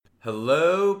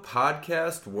Hello,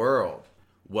 podcast world.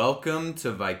 Welcome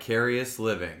to Vicarious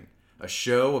Living, a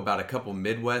show about a couple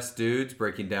Midwest dudes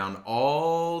breaking down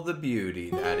all the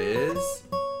beauty that is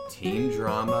teen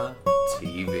drama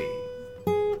TV.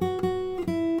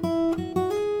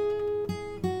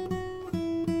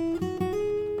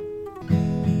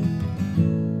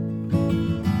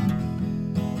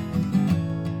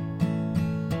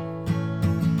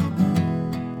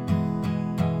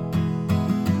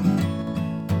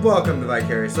 Welcome to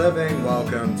Vicarious Living,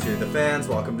 welcome to the fans,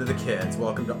 welcome to the kids,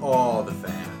 welcome to all the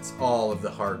fans, all of the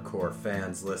hardcore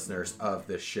fans, listeners of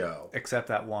this show. Except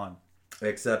that one.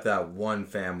 Except that one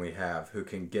fan we have who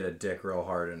can get a dick real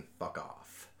hard and fuck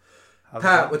off. How's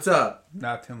Pat, what's up?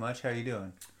 Not too much. How you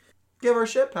doing? Give our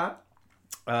shit, Pat.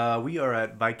 We are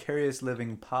at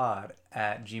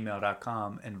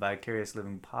vicariousLivingPod@gmail.com and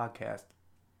vicariouslivingpodcast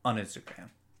on Instagram.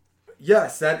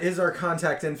 Yes, that is our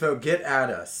contact info. Get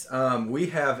at us. We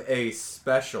have a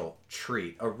special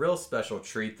treat, a real special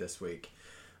treat this week.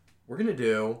 We're going to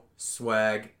do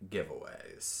swag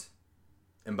giveaways.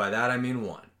 And by that I mean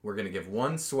one. We're going to give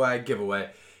one swag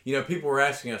giveaway. You know, people were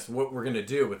asking us what we're going to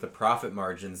do with the profit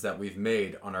margins that we've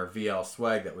made on our VL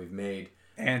swag that we've made.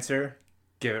 Answer,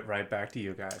 give it right back to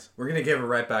you guys. We're going to give it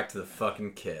right back to the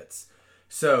fucking kids.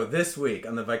 So this week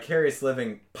on the Vicarious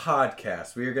Living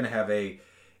podcast, we are going to have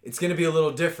it's going to be a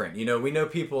little different. You know, we know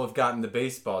people have gotten the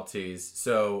baseball tees.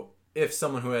 So if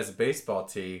someone who has a baseball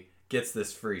tee gets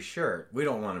this free shirt, we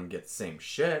don't want them to get the same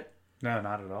shit. No,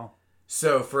 not at all.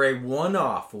 So for a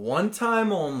one-off,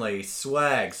 one-time only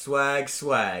swag, fire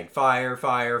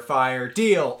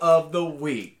deal of the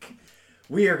week,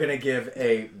 we are going to give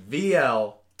a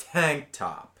VL tank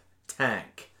top.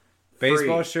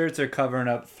 Baseball shirts are covering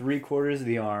up 3/4 of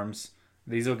the arms.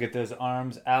 These will get those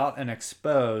arms out and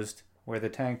exposed. Where the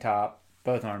tank top,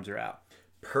 both arms are out.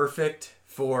 Perfect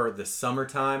for the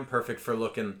summertime. Perfect for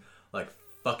looking like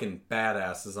fucking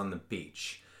badasses on the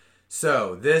beach.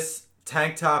 So this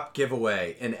tank top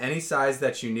giveaway in any size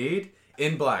that you need,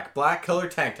 in black color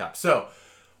tank top. So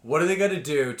what are they going to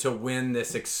do to win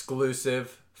this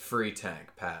exclusive free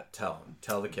tank, Pat? Tell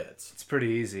the kids. It's pretty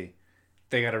easy.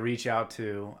 They got to reach out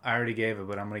to, I already gave it,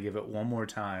 but I'm going to give it one more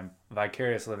time,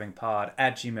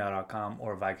 vicariouslylivingpod@gmail.com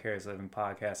or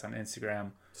vicariouslyvingpodcast on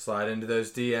Instagram. Slide into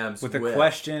those DMs with a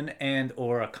question and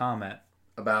or a comment.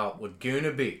 About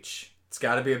Laguna Beach. It's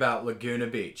got to be about Laguna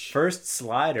Beach. First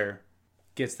slider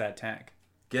gets that tank.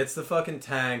 Gets the fucking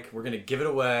tank. We're going to give it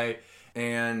away.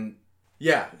 And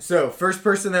yeah, so first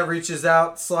person that reaches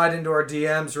out, slide into our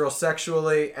DMs real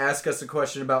sexually, ask us a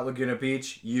question about Laguna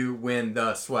Beach, you win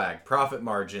the swag. Profit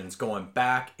margins going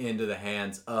back into the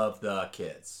hands of the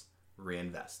kids.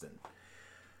 Reinvesting.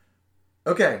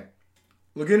 Okay,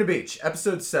 Laguna Beach,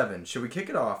 episode 7. Should we kick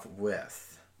it off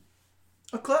with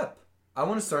a clip? I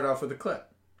want to start off with a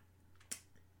clip.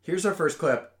 Here's our first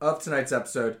clip of tonight's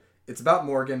episode. It's about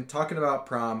Morgan talking about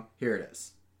prom. Here it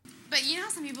is. But you know how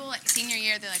some people, like, senior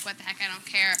year, they're like, what the heck, I don't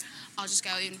care. I'll just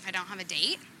go even if I don't have a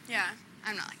date? Yeah.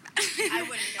 I'm not like that. I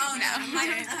woun't go. Oh, no.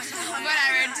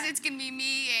 Whatever. It's going to be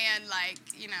me and, like,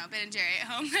 you know, Ben and Jerry at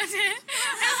home. That's it.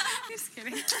 Just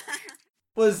kidding.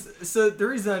 So the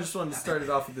reason I just wanted to start it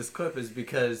off with this clip is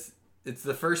because it's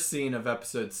the first scene of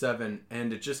episode 7,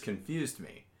 and it just confused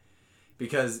me.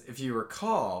 Because if you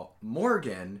recall,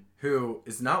 Morgan, who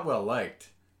is not well liked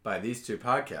by these two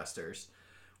podcasters,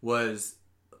 was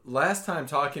last time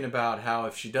talking about how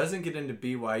if she doesn't get into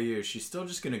BYU, she's still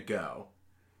just going to go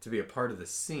to be a part of the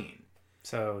scene.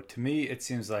 So to me, it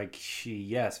seems like she,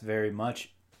 yes, very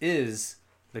much is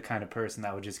the kind of person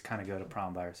that would just kind of go to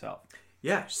prom by herself.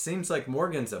 Yeah, seems like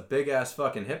Morgan's a big-ass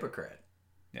fucking hypocrite.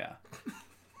 Yeah.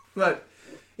 But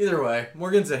either way,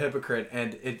 Morgan's a hypocrite,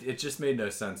 and it just made no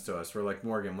sense to us. We're like,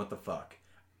 Morgan, what the fuck?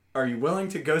 Are you willing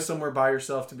to go somewhere by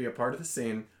yourself to be a part of the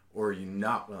scene? Or are you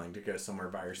not willing to go somewhere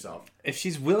by yourself? If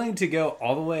she's willing to go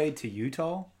all the way to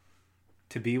Utah,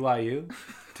 to BYU,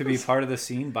 to be part of the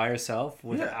scene by herself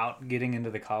without getting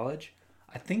into the college,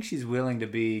 I think she's willing to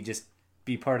be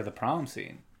part of the prom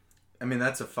scene. I mean,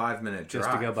 that's a 5-minute drive.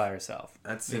 Just to go by herself.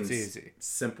 That seems easy.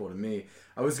 Simple to me.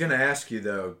 I was going to ask you,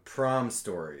 though, prom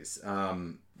stories.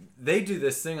 They do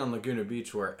this thing on Laguna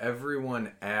Beach where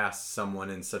everyone asks someone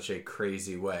in such a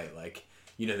crazy way. Like,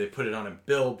 you know, they put it on a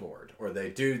billboard, or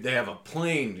they have a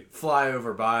plane fly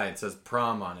over by and says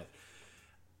prom on it.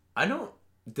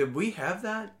 Did we have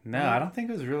that? No, I don't think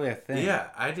it was really a thing. Yeah,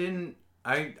 I didn't.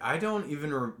 I don't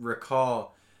even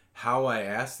recall how I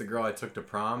asked the girl I took to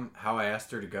prom, how I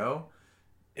asked her to go.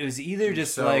 It was either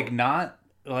just not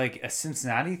like a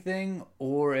Cincinnati thing,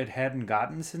 or it hadn't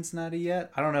gotten Cincinnati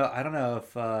yet. I don't know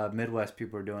if Midwest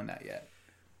people are doing that yet.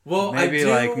 Well,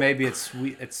 maybe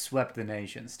it's swept the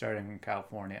nation starting in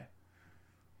California.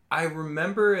 I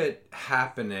remember it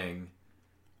happening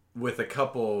with a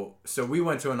couple. So we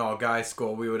went to an all-guy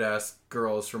school. We would ask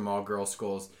girls from all-girl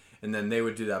schools, and then they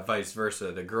would do that vice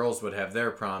versa. The girls would have their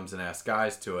proms and ask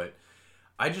guys to it.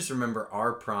 I just remember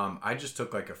our prom. I just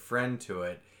took like a friend to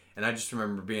it, and I just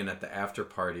remember being at the after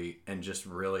party and just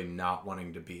really not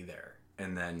wanting to be there,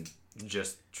 and then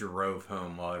just drove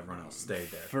home while everyone else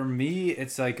stayed there. For me,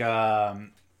 it's like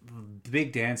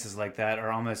big dances like that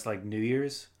are almost like New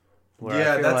Year's.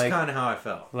 Yeah, that's kind of how I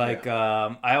felt. Like,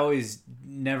 I always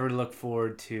never look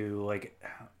forward to, like,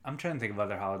 I'm trying to think of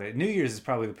other holidays. New Year's is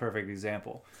probably the perfect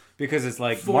example. Because it's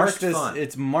like,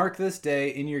 mark this day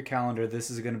in your calendar.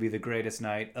 This is going to be the greatest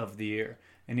night of the year.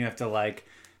 And you have to, like,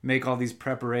 make all these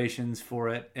preparations for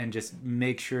it and just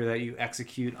make sure that you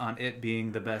execute on it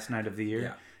being the best night of the year.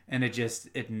 Yeah. And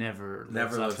it never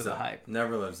lives up to the hype.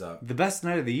 Never lives up. The best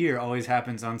night of the year always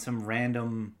happens on some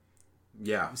random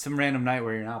night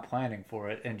where you're not planning for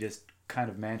it and just kind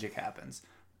of magic happens.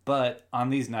 But on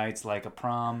these nights, like a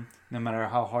prom, no matter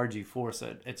how hard you force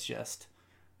it, it's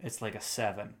like a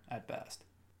 7 at best.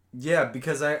 Yeah,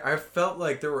 because I felt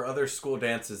like there were other school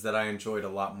dances that I enjoyed a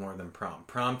lot more than prom.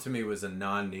 Prom to me was a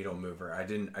non-needle mover.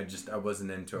 I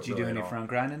wasn't into it. Did you do any front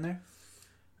grind in there?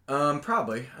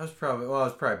 Probably. I was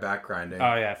probably back grinding.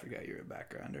 Oh yeah, I forgot you were a back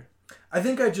grinder. I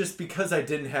think because I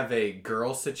didn't have a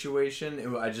girl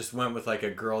situation, I just went with like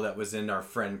a girl that was in our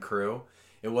friend crew.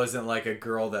 It wasn't like a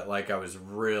girl that like I was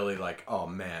really like, oh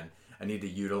man, I need to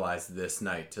utilize this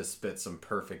night to spit some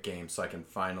perfect games so I can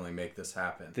finally make this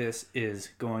happen. This is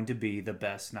going to be the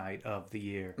best night of the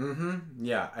year. Mm-hmm.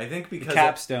 Yeah, I think because the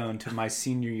capstone to my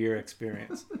senior year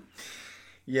experience.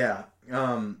 Yeah.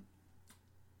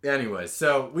 Anyways,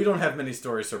 so we don't have many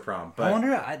stories for prom, but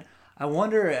I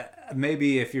wonder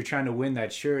maybe if you're trying to win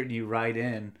that shirt and you write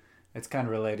in, it's kind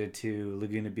of related to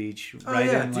Laguna Beach. Oh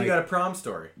yeah, do you got a prom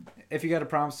story? If you got a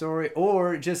prom story,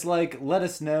 or just like let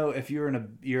us know if you're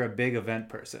a big event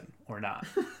person or not.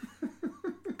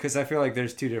 Because I feel like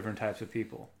there's two different types of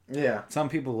people. Yeah. Some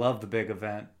people love the big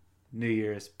event, New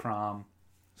Year's, prom.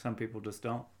 Some people just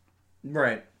don't.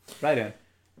 Right. Right in.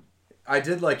 I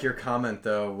did like your comment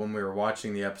though when we were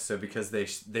watching the episode because they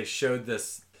showed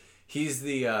this. He's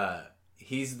the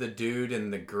dude in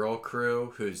the girl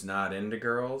crew who's not into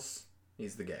girls.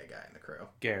 He's the gay guy in the crew.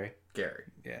 Gary.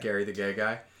 Yeah. Gary the gay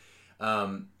guy.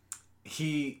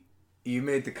 You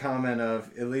made the comment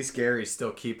of at least Gary's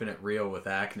still keeping it real with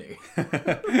acne,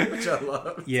 which I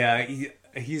love. Yeah,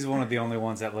 he's one of the only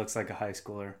ones that looks like a high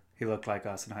schooler. He looked like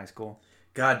us in high school.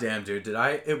 God damn, dude.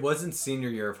 It wasn't senior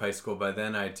year of high school. By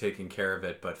then I had taken care of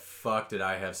it, but fuck did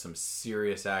I have some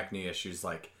serious acne issues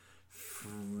like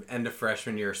end of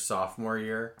freshman year, sophomore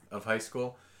year of high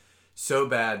school. So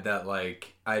bad that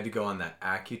like I had to go on that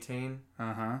Accutane.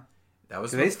 Uh-huh. That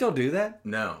was Do they still do that?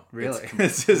 No. Really?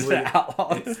 It's just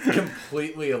outlawed. It's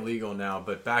completely illegal now,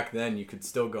 but back then you could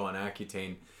still go on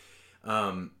Accutane.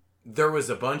 There was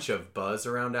a bunch of buzz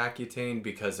around Accutane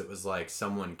because it was like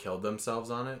someone killed themselves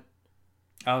on it.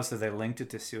 Oh, so they linked it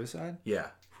to suicide? Yeah.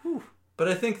 Whew. But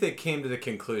I think they came to the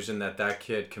conclusion that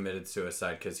kid committed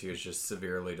suicide because he was just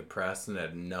severely depressed and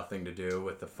had nothing to do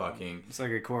with the fucking... It's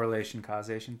like a correlation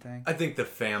causation thing? I think the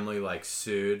family like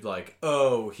sued like,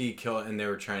 oh, he killed... And they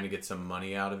were trying to get some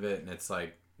money out of it. And it's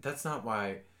like, that's not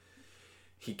why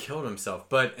he killed himself.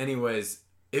 But anyways,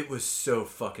 it was so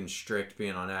fucking strict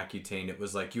being on Accutane. It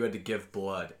was like you had to give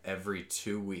blood every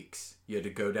 2 weeks. You had to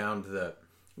go down to the...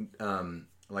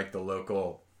 like the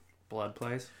local blood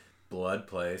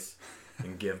place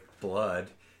and give blood,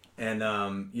 and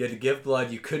you had to give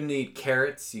blood. You couldn't eat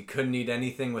carrots, you couldn't eat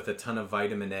anything with a ton of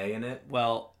vitamin A in it.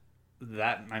 Well,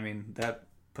 that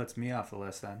puts me off the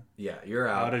list then. Yeah, you're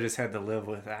out. I would have just had to live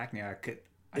with acne. I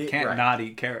can't not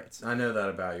eat carrots. I know that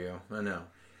about you. I know.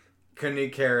 Couldn't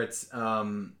eat carrots.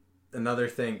 Another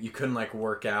thing, you couldn't like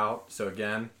work out, so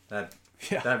again that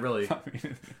really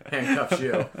handcuffs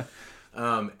you.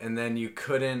 And then you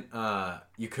couldn't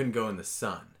go in the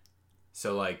sun.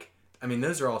 So like, I mean,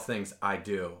 those are all things I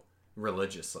do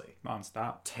religiously.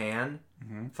 Non-stop. Tan,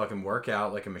 fucking work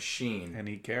out like a machine. And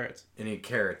eat carrots.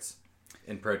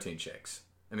 And protein shakes.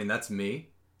 I mean, that's me.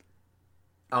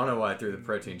 I don't know why I threw the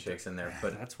protein shakes in there,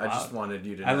 but I just wanted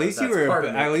you to know at least you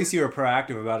were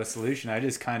proactive about a solution. I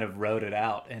just kind of wrote it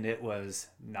out, and it was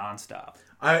nonstop.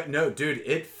 No, dude,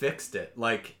 it fixed it.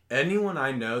 Like anyone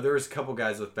I know, there was a couple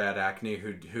guys with bad acne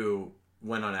who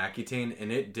went on Accutane,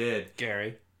 and it did.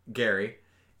 Gary,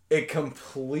 it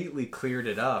completely cleared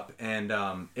it up, and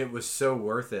it was so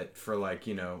worth it for like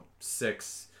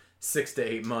 6 6 to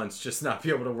 8 months just not be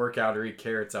able to work out or eat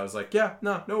carrots. I was like, yeah,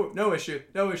 no issue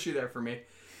there for me.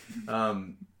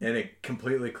 And it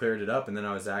completely cleared it up, and then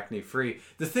I was acne free.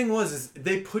 The thing was, is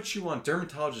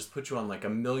dermatologists put you on like a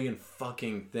million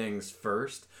fucking things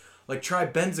first. Like, try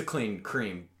benzocaine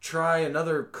cream, try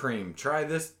another cream, try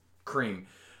this cream,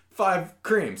 5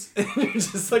 creams. And you're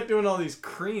just like doing all these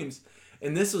creams.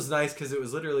 And this was nice because it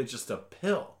was literally just a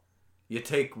pill you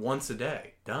take once a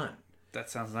day. Done. That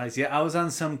sounds nice. Yeah, I was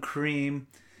on some cream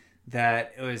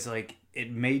that it was like, it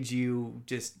made you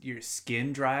just, your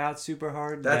skin dry out super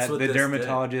hard. That's what the this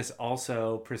dermatologist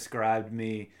also prescribed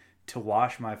me to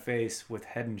wash my face with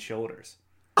Head and Shoulders.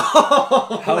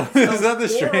 Oh, is that the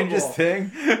strangest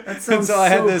thing? That sounds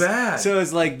bad. So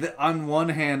it's like, on one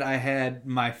hand,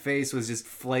 my face was just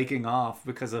flaking off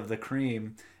because of the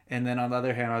cream. And then on the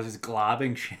other hand, I was just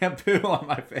globbing shampoo on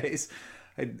my face.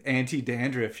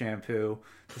 Anti-dandruff shampoo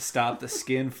to stop the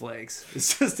skin flakes.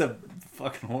 It's just a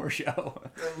fucking horror show.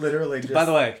 Literally just... By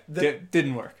the way,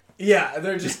 didn't work. Yeah,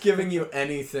 they're just giving you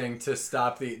anything to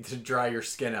to dry your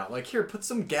skin out. Like, here, put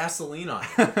some gasoline on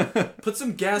it. Put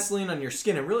some gasoline on your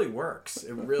skin. It really works.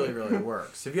 It really, really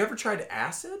works. Have you ever tried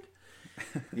acid?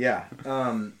 Yeah.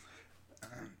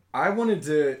 I wanted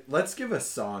to... Let's give a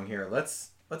song here.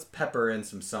 Let's pepper in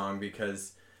some song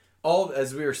because...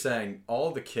 as we were saying,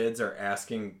 all the kids are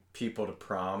asking people to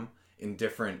prom in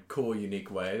different cool, unique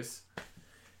ways,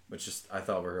 which just I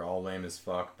thought were all lame as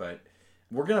fuck. But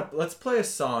let's play a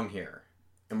song here,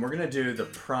 and we're gonna do the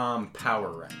prom power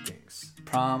rankings.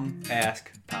 Prom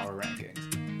ask power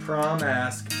rankings. Prom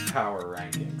ask power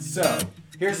rankings. So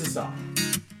here's the song.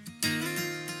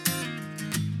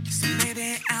 So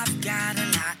maybe I've got a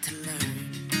lot to learn.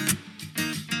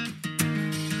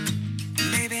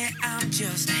 Maybe I'm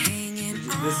just hanging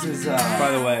on. This is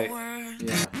By the way,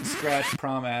 yeah. scratch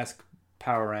prom ask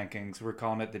power rankings. We're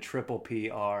calling it the triple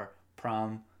PR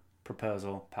prom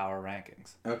proposal power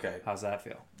rankings. Okay. How's that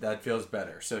feel? That feels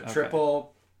better. So Okay.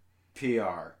 triple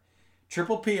PR.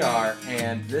 Triple PR,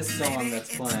 and this song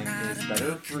that's playing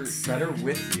is Better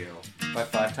With You by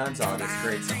 5 Times August.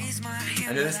 Great song.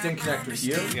 I know this didn't connect with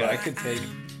you, Yeah, but I could take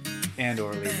and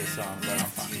or leave this song, but I'm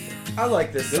fine with it. I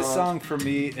like this song. This song for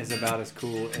me is about as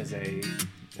cool as a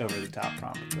over-the-top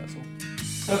prom proposal.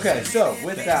 Okay, so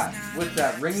with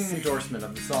that ringing endorsement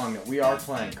of the song that we are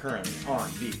playing currently on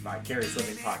the Vicarious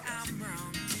Living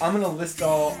podcast, I'm gonna list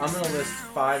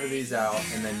 5 of these out,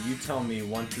 and then you tell me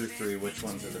 1 through 3 which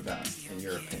ones are the best in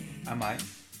your opinion. I might.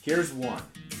 Here's one.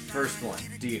 First one,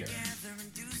 Dieter.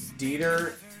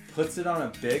 Dieter puts it on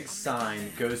a big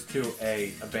sign, goes to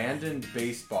a abandoned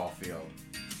baseball field,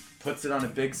 puts it on a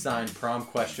big sign, prom ?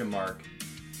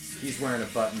 He's wearing a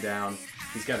button down.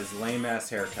 He's got his lame ass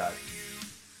haircut.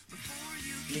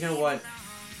 You know what?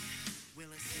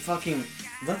 Let's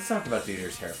talk about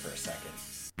Dieter's hair for a second.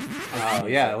 Oh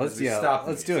yeah, let's do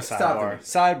a sidebar.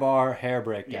 Sidebar hair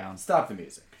breakdown. Yeah, stop the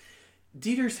music.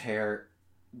 Dieter's hair.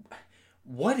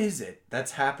 What is it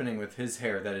that's happening with his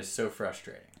hair that is so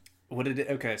frustrating?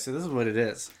 Okay, so this is what it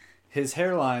is. His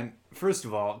hairline. First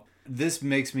of all, this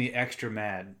makes me extra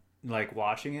mad, like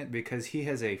watching it, because he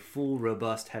has a full,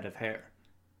 robust head of hair,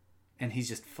 and he's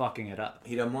just fucking it up.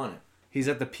 He doesn't want it. He's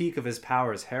at the peak of his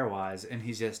powers hair-wise, and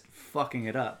he's just fucking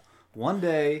it up. One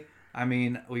day, I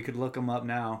mean, we could look him up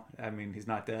now. I mean, he's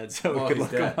not dead, so we could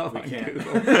look him up on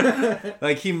Google.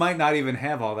 Like, he might not even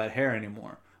have all that hair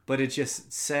anymore. But it's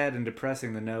just sad and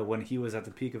depressing to know when he was at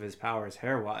the peak of his powers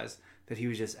hair-wise that he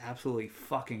was just absolutely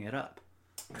fucking it up.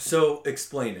 So,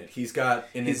 explain it. He's got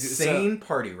an insane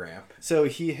party ramp. So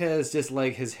he has just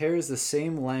like, his hair is the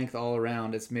same length all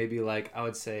around. It's maybe like, I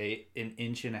would say 1.5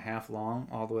 inches long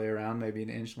all the way around, maybe 1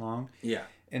 inch long. Yeah.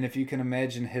 And if you can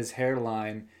imagine, his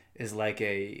hairline is like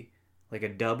a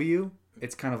W.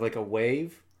 It's kind of like a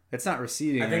wave. It's not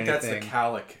receding or anything. I think that's the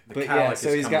cowlick. Yeah,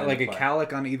 so he's got like a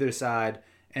cowlick on either side,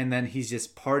 and then he's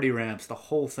just party ramps the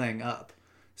whole thing up.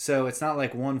 So it's not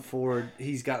like one forward.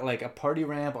 He's got like a party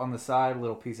ramp on the side, a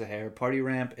little piece of hair, party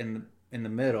ramp in the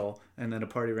middle, and then a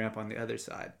party ramp on the other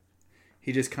side.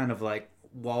 He just kind of like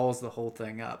walls the whole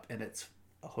thing up, and it's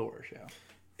a horror show.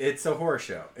 It's a horror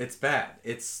show. It's bad.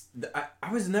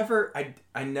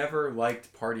 I never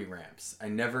liked party ramps. I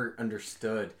never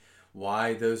understood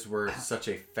why those were such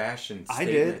a fashion statement.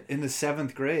 I did in the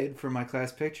 7th grade for my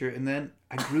class picture, and then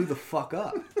I grew the fuck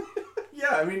up.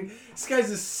 Yeah, I mean, this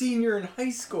guy's a senior in high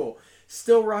school,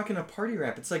 still rocking a party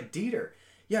ramp. It's like, Dieter,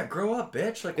 yeah, grow up,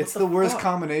 bitch. Like, it's the worst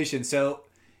combination. So,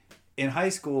 in high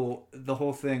school, the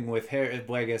whole thing with hair,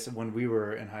 well, I guess when we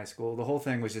were in high school, the whole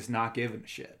thing was just not giving a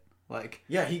shit. Like,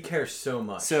 yeah, he cares so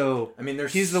much. So, I mean,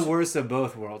 he's the worst of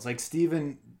both worlds. Like,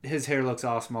 Steven his hair looks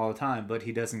awesome all the time, but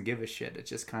he doesn't give a shit. It's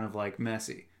just kind of like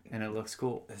messy, and it looks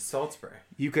cool. It's salt spray.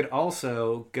 You could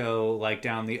also go like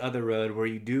down the other road where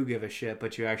you do give a shit,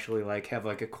 but you actually like have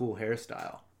like a cool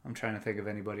hairstyle. I'm trying to think of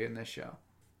anybody in this show.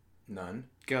 None.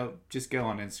 Just go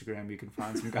on Instagram. You can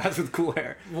find some guys with cool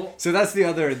hair. Well, So that's the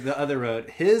other road.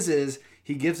 His is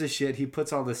he gives a shit. He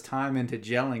puts all this time into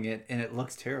gelling it, and it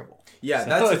looks terrible. Yeah, So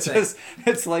that's the thing.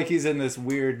 it's like he's in this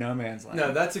weird no man's land.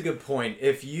 No, that's a good point.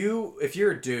 If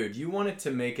you're a dude, you want it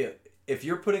to make it. If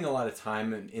you're putting a lot of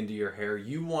time into your hair,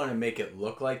 you want to make it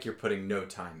look like you're putting no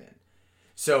time in.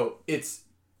 So it's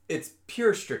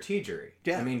pure strategery.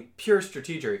 Yeah. I mean, pure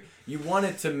strategery. You want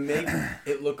it to make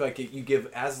it look like you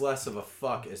give as less of a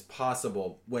fuck as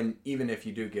possible even if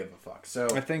you do give a fuck. So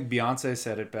I think Beyonce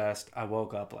said it best. I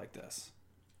woke up like this.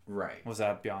 right. Was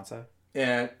that Beyonce?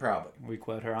 Yeah, probably. We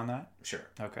quote her on that? Sure.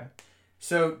 Okay.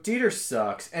 So Dieter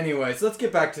sucks. Anyways, let's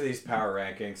get back to these power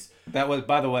rankings. That was,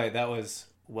 by the way, that was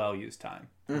well used time.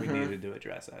 We needed to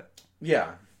address that.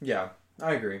 Yeah,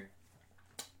 I agree.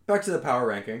 Back to the power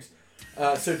rankings.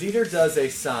 So Dieter does a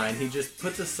sign. He just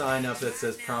puts a sign up that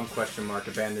says prom ?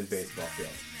 Abandoned baseball field.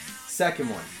 Second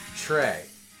one, Trey.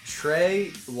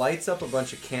 Trey lights up a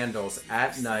bunch of candles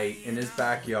at night in his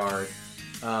backyard,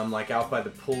 like out by the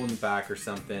pool in the back or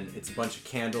something. It's a bunch of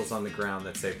candles on the ground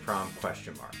that say prom ?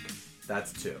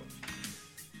 That's 2.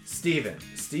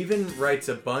 Steven writes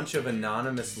a bunch of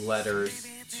anonymous letters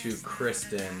to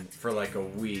Kristen for like a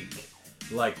week,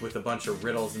 like with a bunch of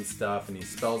riddles and stuff, and he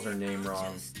spells her name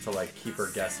wrong to like keep her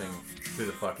guessing who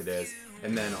the fuck it is.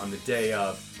 And then on the day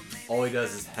of, all he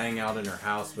does is hang out in her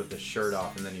house with his shirt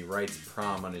off, and then he writes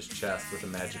prom on his chest with a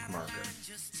magic marker.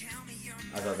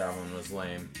 I thought that one was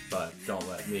lame, but don't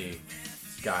let me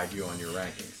guide you on your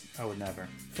rankings. I would never.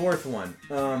 Fourth one,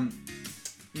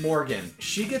 Morgan.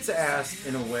 She gets asked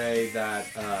in a way that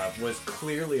was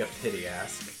clearly a pity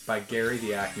ask by Gary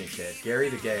the acne kid. Gary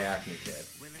the gay acne kid.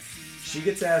 She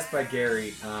gets asked by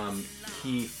Gary,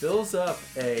 he fills up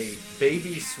a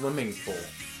baby swimming pool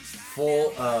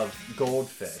full of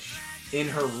goldfish in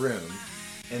her room,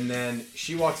 and then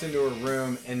she walks into her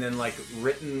room, and then like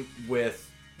written with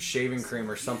shaving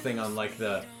cream or something on like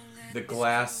the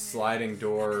glass sliding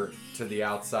door to the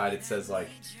outside, it says like,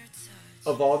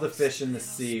 of all the fish in the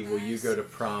sea, will you go to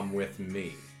prom with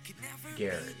me,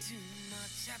 Gary?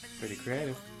 Pretty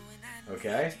creative.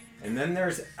 Okay? And then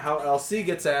there's how LC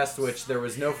gets asked, which there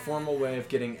was no formal way of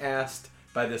getting asked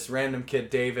by this random kid,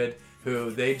 David,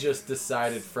 who they just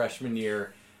decided freshman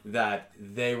year that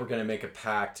they were going to make a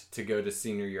pact to go to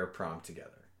senior year prom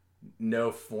together.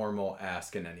 No formal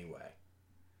ask in any way.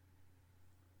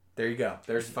 There you go.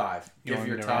 There's 5. You Give want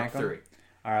your me to top rank 'em? 3.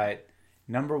 All right.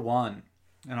 Number 1,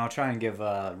 and I'll try and give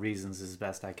reasons as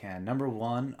best I can. Number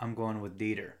 1, I'm going with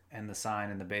Dieter and the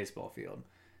sign in the baseball field.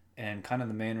 And kind of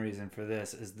the main reason for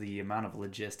this is the amount of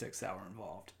logistics that were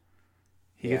involved.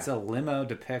 He gets a limo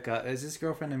to pick up. Is his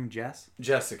girlfriend named Jess?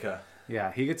 Jessica.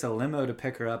 Yeah, he gets a limo to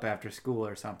pick her up after school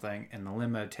or something, and the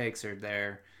limo takes her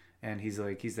there, and he's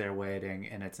there waiting,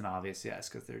 and it's an obvious yes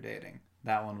because they're dating.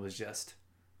 That one was just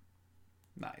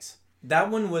nice.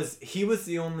 That one was, he was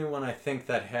the only one I think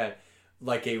that had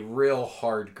like a real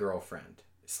hard girlfriend.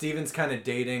 Steven's kind of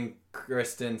dating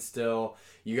Kristen still.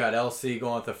 You got LC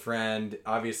going with a friend.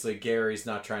 Obviously Gary's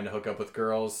not trying to hook up with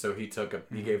girls, so he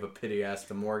gave a pity ask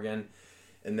to Morgan.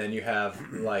 And then you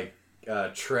have like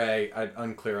Trey. I'm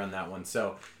unclear on that one.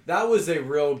 So that was a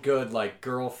real good like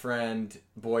girlfriend,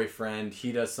 boyfriend.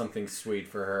 He does something sweet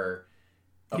for her.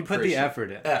 He put the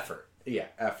effort in. Effort. Yeah,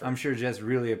 effort. I'm sure Jess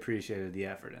really appreciated the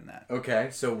effort in that. Okay,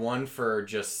 so 1 for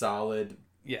just solid.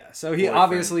 Yeah, so he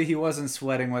obviously he wasn't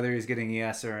sweating whether he was getting a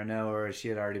yes or a no, or she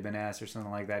had already been asked or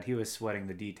something like that. He was sweating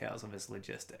the details of his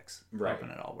logistics. Right. Hoping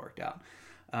it all worked out.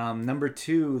 Number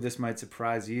 2, this might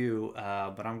surprise you,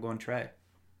 but I'm going Trey.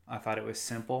 I thought it was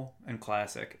simple and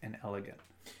classic and elegant.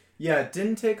 Yeah, it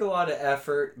didn't take a lot of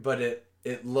effort, but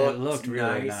it looked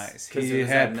really nice. He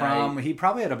had prom. He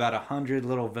probably had about 100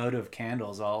 little votive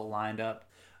candles all lined up.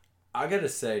 I gotta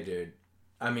say, dude,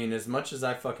 I mean, as much as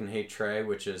I fucking hate Trey,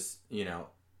 which is,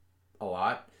 a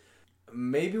lot,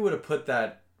 maybe would have put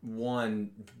that 1,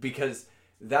 because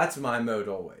that's my mode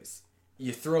always.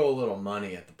 You throw a little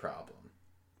money at the problem.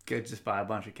 Could just buy a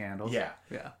bunch of candles. Yeah.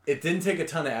 Yeah. It didn't take a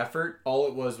ton of effort. All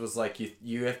it was like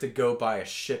you have to go buy a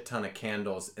shit ton of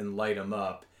candles and light them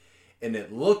up. And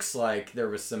it looks like there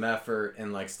was some effort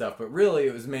and like stuff, but really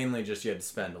it was mainly just you had to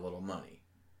spend a little money.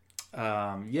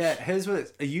 Yeah, his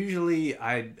was usually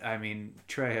I mean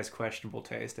Trey has questionable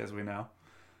taste, as we know.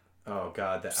 Oh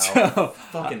god, the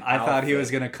fucking I thought he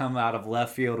was gonna come out of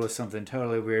left field with something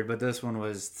totally weird, but this one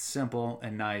was simple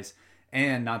and nice.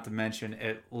 And not to mention,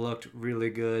 it looked really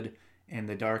good in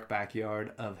the dark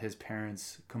backyard of his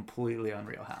parents' completely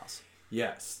unreal house.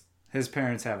 Yes. His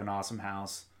parents have an awesome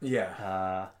house.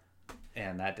 Yeah.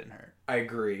 And that didn't hurt. I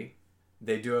agree.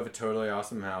 They do have a totally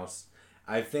awesome house.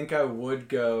 I think I would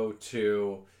go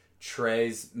to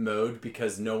Trey's mode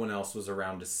because no one else was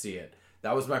around to see it.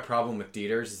 That was my problem with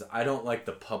Dieter's. Is I don't like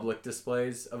the public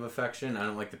displays of affection. I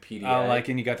don't like the PDA. Oh, like,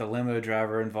 and you got the limo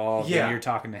driver involved. Yeah. And you're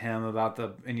talking to him about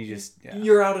and you just... Yeah.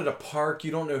 You're out at a park. You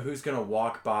don't know who's going to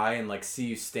walk by and, like, see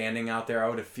you standing out there. I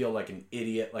would feel like an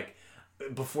idiot. Like,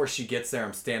 before she gets there,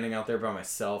 I'm standing out there by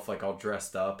myself, like, all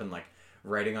dressed up and, like,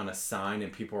 writing on a sign,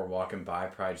 and people are walking by,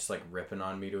 probably just, like, ripping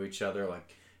on me to each other,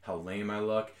 like, how lame I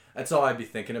look. That's all I'd be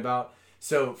thinking about.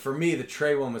 So, for me, the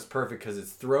Trey one was perfect because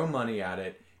it's throw money at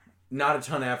it. Not a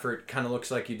ton of effort, kind of looks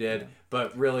like you did,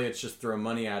 but really it's just throw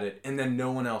money at it, and then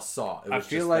no one else saw. It was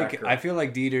I feel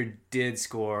like Dieter did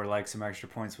score like some extra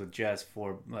points with Jess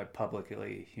for like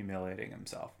publicly humiliating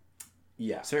himself.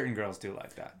 Yeah, certain girls do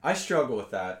like that. I struggle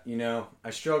with that. I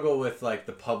struggle with like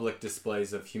the public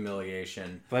displays of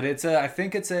humiliation. But I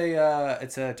think it's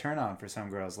a turn on for some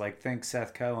girls. Like think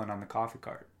Seth Cohen on the coffee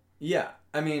cart. Yeah,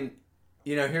 I mean,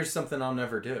 here's something I'll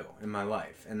never do in my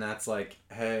life, and that's like,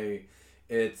 hey,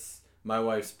 it's my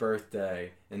wife's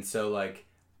birthday, and so like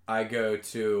I go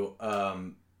to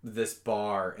this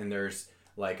bar and there's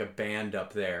like a band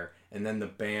up there, and then the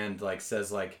band like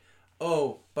says like,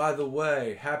 oh, by the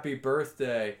way, happy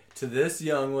birthday to this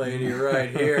young lady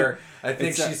right here. I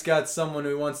think she's got someone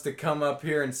who wants to come up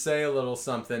here and say a little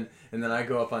something, and then I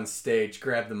go up on stage,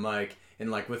 grab the mic, and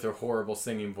like with her horrible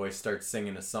singing voice start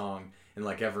singing a song, and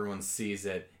like everyone sees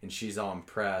it and she's all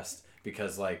impressed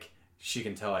because like she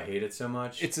can tell I hate it so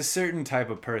much. It's a certain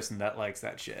type of person that likes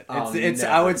that shit.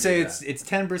 I would say it's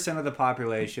 10% of the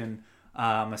population.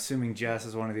 Assuming Jess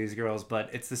is one of these girls, but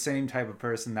it's the same type of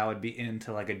person that would be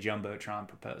into like a Jumbotron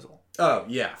proposal. Oh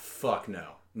yeah, fuck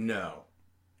no.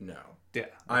 Yeah.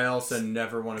 I also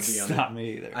never want to be on. Not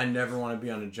me either. I never want to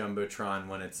be on a Jumbotron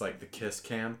when it's like the kiss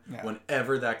cam. Yeah.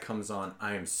 Whenever that comes on,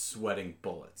 I am sweating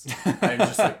bullets. I'm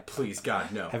just like, please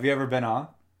God, no. Have you ever been on?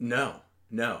 No,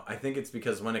 I think it's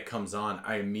because when it comes on,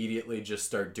 I immediately just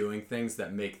start doing things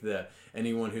that make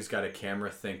anyone who's got a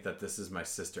camera think that this is my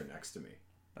sister next to me.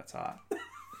 That's hot. I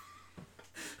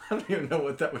don't even know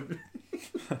what that would be.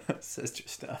 Sister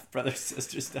stuff. Brother,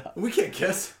 sister stuff. We can't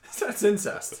kiss. That's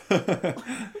incest.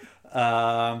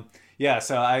 Yeah,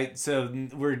 so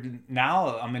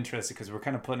I'm interested because we're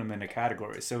kind of putting them into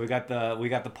categories. So we got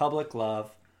the public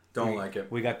love. Don't like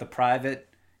it. We got the private,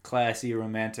 classy,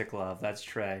 romantic love. That's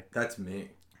Trey. That's me.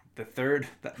 The third,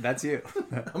 that's you.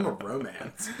 I'm a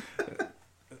romance.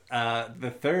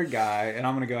 The third guy, and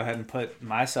I'm going to go ahead and put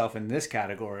myself in this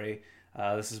category.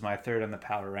 This is my third on the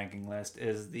power ranking list,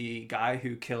 is the guy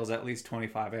who kills at least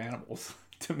 25 animals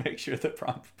to make sure the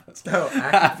prom proposal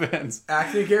happens.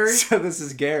 Acne Gary? So this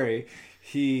is Gary.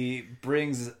 He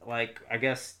brings, I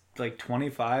guess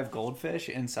 25 goldfish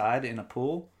inside in a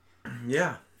pool.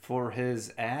 Yeah. For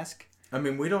his ask. I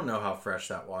mean, we don't know how fresh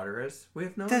that water is. We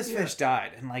have no idea. This fish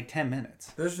died in 10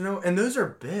 minutes. And those are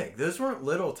big. Those weren't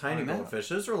little tiny goldfish.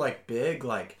 Those were big,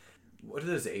 what are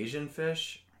those Asian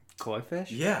fish? Koi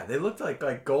fish? Yeah, they looked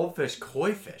like goldfish,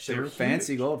 koi fish. They were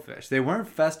fancy goldfish. They weren't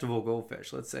festival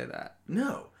goldfish, let's say that.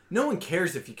 No one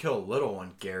cares if you kill a little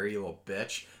one, Gary, you little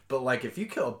bitch. But if you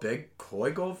kill a big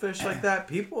koi goldfish like that,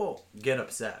 people get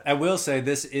upset. I will say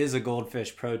this is a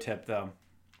goldfish pro tip though.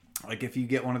 If you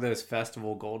get one of those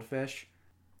festival goldfish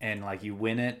and you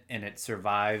win it and it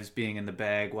survives being in the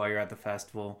bag while you're at the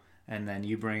festival and then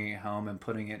you bringing it home and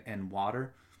putting it in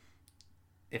water,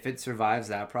 if it survives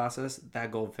that process, that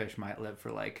goldfish might live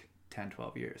for 10,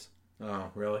 12 years.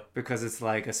 Oh, really? Because it's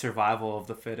a survival of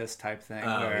the fittest type thing.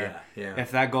 Oh, where yeah.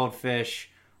 If that goldfish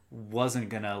wasn't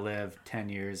going to live 10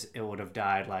 years, it would have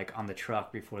died on the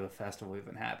truck before the festival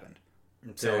even happened.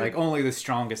 So only the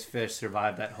strongest fish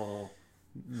survived that whole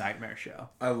nightmare show.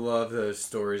 I love those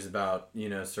stories about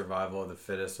survival of the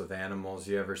fittest with animals.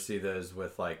 You ever see those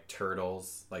with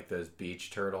turtles, those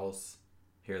beach turtles?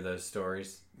 Hear those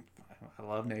stories? I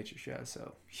love nature shows,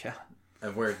 so yeah.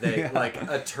 And where they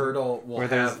a turtle will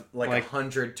have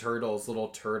 100 turtles, little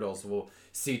turtles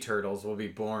sea turtles will be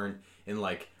born in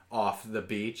off the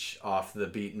beach, off the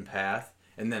beaten path,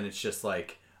 and then it's just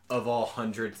of all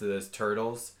hundreds of those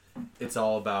turtles, it's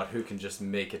all about who can just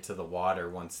make it to the water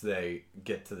once they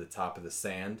get to the top of the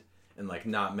sand. And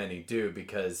not many do,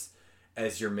 because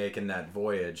as you're making that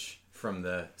voyage from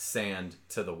the sand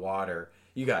to the water,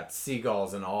 you got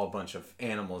seagulls and a bunch of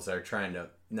animals that are trying to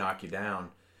knock you down,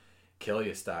 kill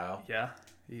you style. Yeah,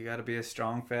 you got to be a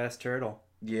strong, fast turtle.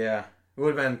 Yeah, it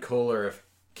would have been cooler if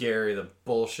Gary, the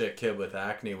bullshit kid with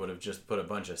acne, would have just put a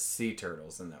bunch of sea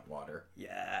turtles in that water.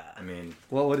 Yeah. I mean,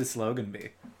 What would his slogan be?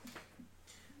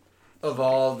 of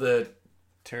all the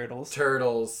Turtles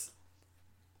turtles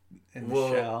in the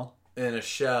shell. in a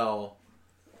shell,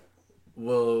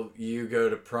 will you go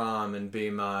to prom and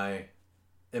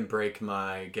break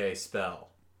my gay spell?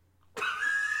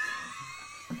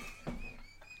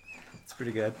 It's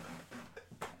pretty good.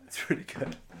 It's pretty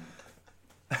good.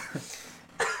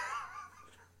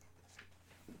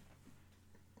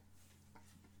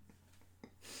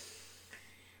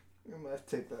 I might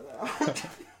take that out.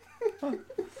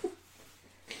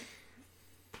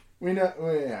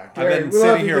 Yeah. I've been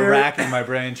sitting here racking my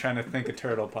brain trying to think of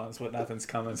turtle puns, but nothing's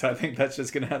coming. So I think that's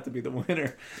just gonna have to be the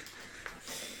winner.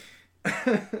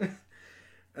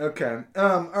 Okay.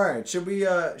 All right. Should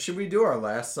we do our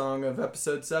last song of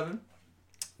episode 7?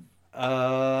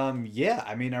 Yeah.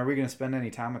 I mean, are we gonna spend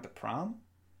any time at the prom?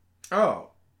 Oh.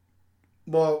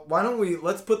 Well, why don't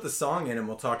let's put the song in and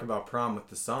we'll talk about prom with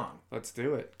the song. Let's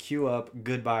do it. Cue up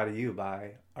 "Goodbye to You"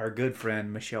 by our good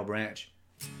friend Michelle Branch.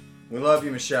 We love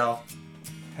you, Michelle.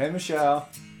 Hey, Michelle.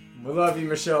 We love you,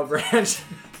 Michelle Branch.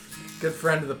 Good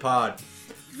friend of the pod.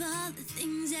 All the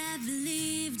things I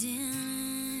believed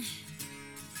in,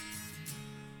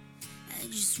 I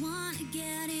just want to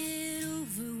get it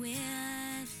over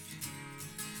with.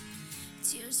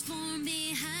 Tears form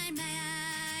behind my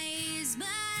eyes, but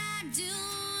I do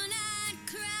not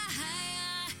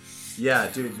cry. Yeah,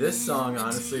 dude, this song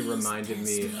honestly reminded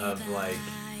me of like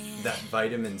that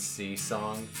Vitamin C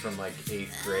song from like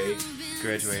 8th grade.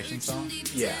 Graduation song?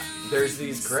 Yeah, there's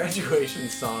these graduation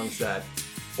songs that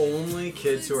only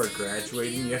kids who are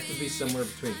graduating, you have to be somewhere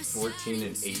between 14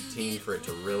 and 18 for it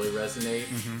to really resonate.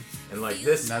 Mm-hmm. And like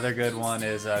this... Another good one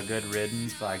is Good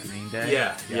Riddance by Green Day.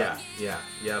 Yeah.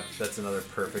 That's another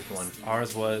perfect one.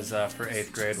 Ours was, for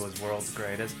 8th grade, was World's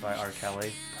Greatest by R.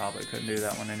 Kelly. Probably couldn't do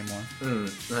that one anymore. No,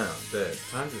 the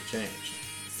times have changed.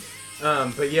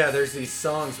 But yeah, there's these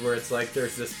songs where it's like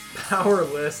there's this power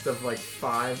list of like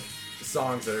 5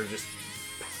 songs that are just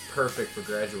perfect for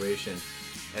graduation.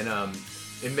 And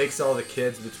it makes all the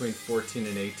kids between 14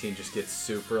 and 18 just get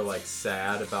super like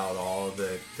sad about all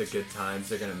the good times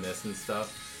they're gonna miss and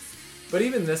stuff. But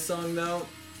even this song though,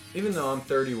 even though I'm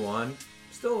 31,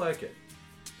 still like it.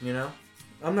 You know?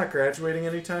 I'm not graduating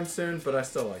anytime soon, but I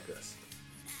still like this.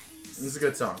 This is a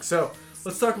good song. So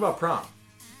let's talk about prom.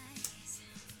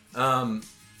 I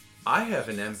have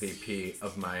an MVP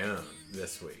of my own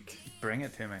this week. Bring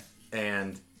it to me.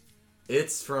 And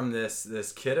it's from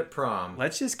this kid at prom.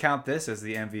 Let's just count this as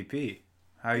the MVP.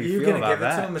 How you feel about that? You gonna give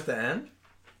it to him at the end?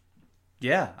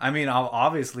 Yeah. I mean, I'll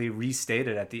obviously restate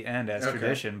it at the end as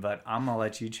tradition, but I'm going to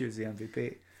let you choose the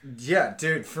MVP. Yeah,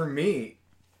 dude, for me,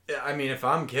 I mean, if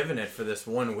I'm giving it for this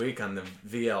 1 week on the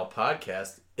VL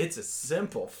podcast, it's a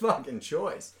simple fucking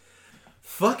choice.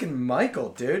 Fucking Michael,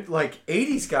 dude. Like,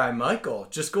 80's guy Michael.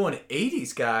 Just going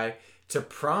 80's guy to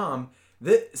prom.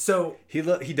 So he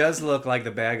does look like the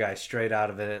bad guy straight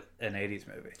out of an 80's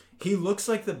movie. He looks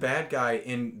like the bad guy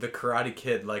in The Karate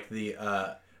Kid, like the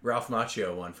Ralph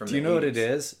Macchio one from the 80s. Do you know what it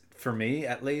is? For me,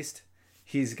 at least,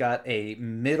 he's got a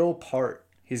middle part.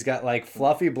 He's got like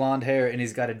fluffy blonde hair, and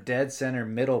he's got a dead center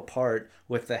middle part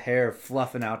with the hair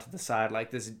fluffing out to the side, like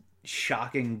this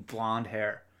shocking blonde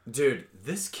hair. Dude,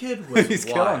 this kid was He's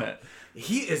wild. killing it.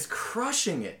 He is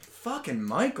crushing it. Fucking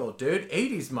Michael, dude.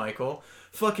 80's Michael.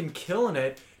 Fucking killing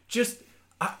it. Just,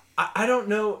 I don't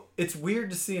know. It's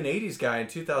weird to see an 80's guy in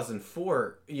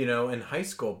 2004, you know, in high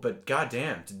school. But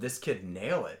goddamn, did this kid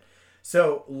nail it.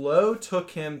 So, Lo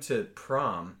took him to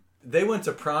prom. They went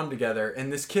to prom together,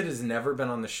 and this kid has never been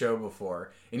on the show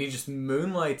before. And he just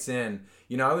moonlights in.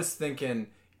 You know, I was thinking...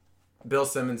 Bill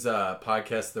Simmons'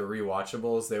 podcast, The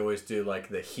Rewatchables, they always do like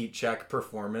the heat check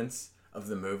performance of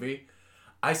the movie.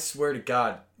 I swear to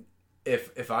God,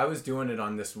 if I was doing it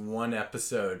on this one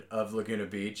episode of Laguna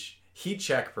Beach, heat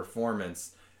check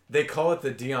performance, they call it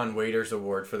the Dion Waiters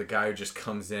Award for the guy who just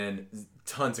comes in,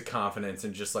 tons of confidence,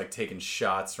 and just like taking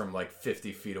shots from like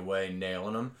 50 feet away,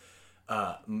 nailing them.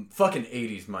 Fucking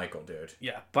 80's Michael, dude.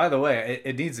 Yeah. By the way,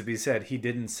 it needs to be said, he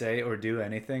didn't say or do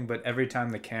anything, but every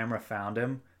time the camera found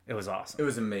him, it was awesome. It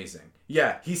was amazing.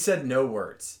 Yeah, he said no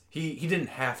words. He didn't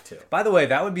have to. By the way,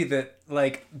 that would be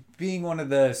being one of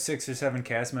the 6 or 7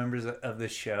 cast members of the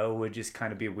show would just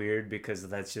kind of be weird because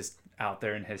that's just out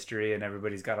there in history and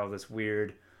everybody's got all this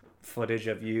weird footage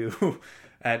of you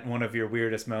at one of your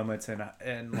weirdest moments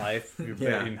in life,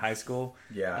 in high school.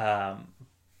 Yeah.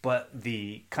 But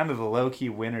the kind of the low-key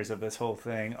winners of this whole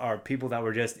thing are people that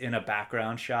were just in a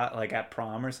background shot, like at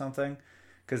prom or something.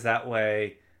 Because that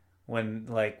way... when,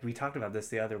 like, we talked about this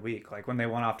the other week, like when they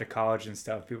went off to college and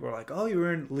stuff, people were like, oh, you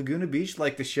were in Laguna Beach,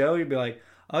 like the show? You'd be like,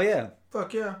 oh yeah,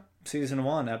 Fuck yeah. season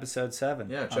 1, episode 7.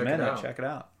 Yeah, I'm in it out. Check it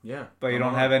out. Yeah. But you I'm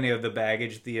don't on. have any of the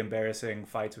baggage, the embarrassing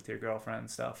fights with your girlfriend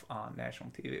and stuff on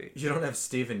national TV. You don't have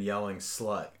Steven yelling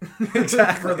slut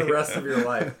Exactly. for the rest of your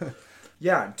life.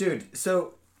 Yeah, dude.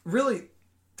 So really,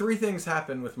 3 things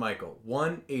happened with Michael.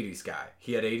 1, 80's guy.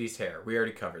 He had 80's hair. We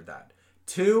already covered that.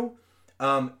 2,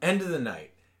 end of the night.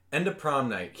 End of prom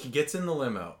night. He gets in the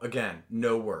limo. Again,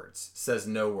 no words. Says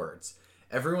no words.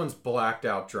 Everyone's blacked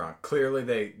out drunk.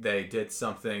 Clearly they did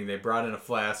something. They brought in a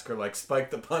flask or like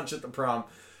spiked the punch at the prom.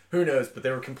 Who knows? But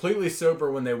they were completely sober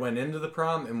when they went into the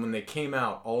prom, and when they came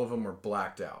out, all of them were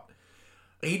blacked out.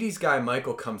 80's guy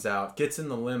Michael comes out, gets in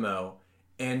the limo,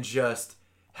 and just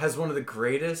has one of the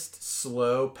greatest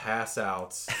slow pass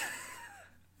outs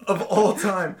of all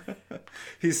time.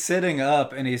 He's sitting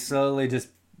up and he slowly just,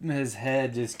 his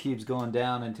head just keeps going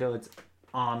down until it's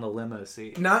on the limo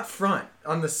seat. Not front,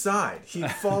 on the side. He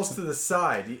falls to the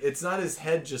side. It's not his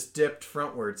head just dipped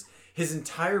frontwards. His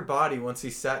entire body, once he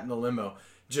sat in the limo,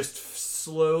 just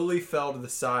slowly fell to the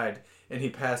side and he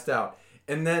passed out.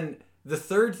 And then the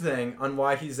third thing on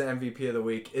why he's the MVP of the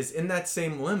week is in that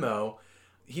same limo,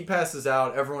 he passes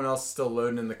out. Everyone else is still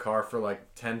loading in the car for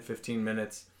like 10, 15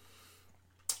 minutes.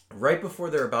 Right before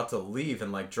they're about to leave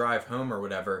and like drive home or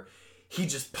whatever, he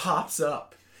just pops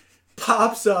up,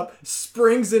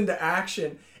 springs into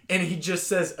action, and he just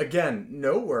says, again,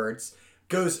 no words,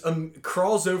 goes,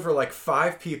 crawls over like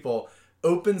 5 people,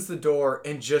 opens the door,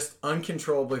 and just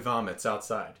uncontrollably vomits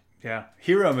outside. Yeah.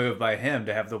 Hero move by him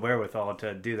to have the wherewithal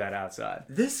to do that outside.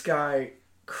 This guy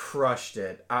crushed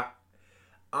it. I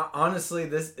honestly,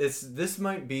 this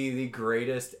might be the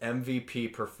greatest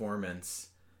MVP performance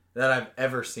that I've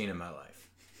ever seen in my life.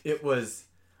 It was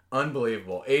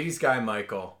unbelievable. 80's guy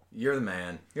Michael, you're the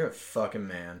man. You're a fucking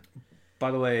man.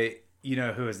 By the way, you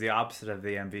know who is the opposite of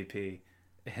the MVP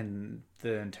in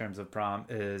terms of prom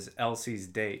is Elsie's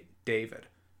date, David.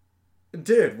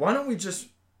 Dude, why don't we just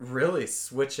really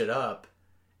switch it up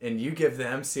and you give the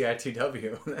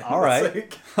MCITW? All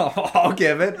right. I'll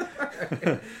give it.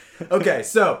 Okay,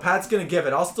 so Pat's going to give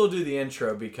it. I'll still do the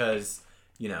intro because,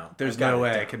 you know. There's no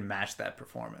way I can match that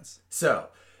performance. So,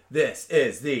 this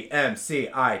is the MCITW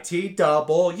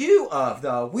of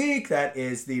the week. That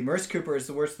is the Merce Cooper is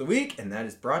the worst of the week, and that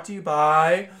is brought to you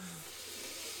by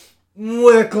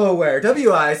Wickloware.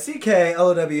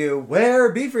 WICKLOW.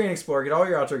 Wear. Be free and explore. Get all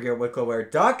your outdoor gear at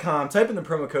wickloware.com. Type in the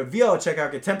promo code VL at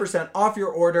checkout. Get 10% off your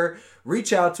order.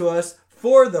 Reach out to us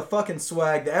for the fucking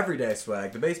swag, the everyday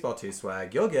swag, the baseball tee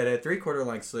swag. You'll get it. 3/4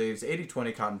 length sleeves,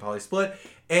 80/20 cotton poly split.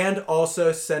 And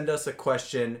also send us a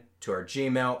question to our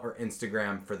Gmail or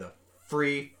Instagram for the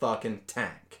free fucking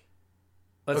tank.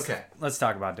 Let's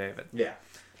talk about David. Yeah.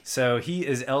 So he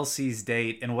is Elsie's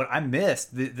date, and what I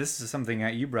missed, this is something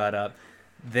that you brought up.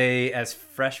 They, as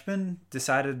freshmen,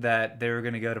 decided that they were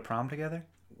going to go to prom together.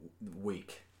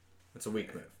 Weak. It's a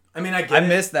weak move. I mean, I get it.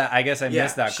 Missed that. I guess I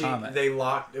missed that comment. They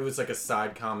locked. It was like a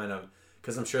side comment of,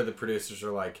 because I'm sure the producers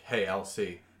are like, "Hey,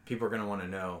 Elsie, people are gonna want to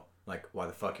know like why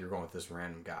the fuck you're going with this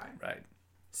random guy." Right.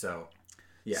 So,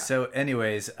 yeah. So,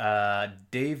 anyways,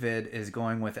 David is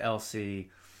going with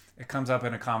Elsie. It comes up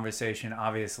in a conversation,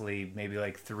 obviously, maybe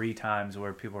like 3 times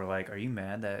where people are like, are you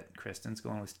mad that Kristen's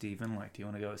going with Steven? Like, do you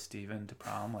want to go with Steven to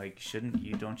prom? Like,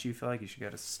 don't you feel like you should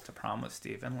go to prom with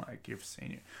Steven? Like, you're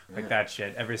senior. Like, that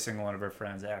shit. Every single one of her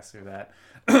friends asks her that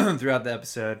throughout the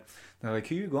episode. They're like,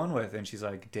 who are you going with? And she's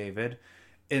like, David.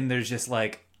 And there's just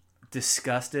like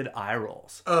disgusted eye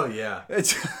rolls. Oh, yeah.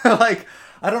 It's like,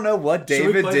 I don't know what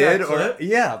David did. Or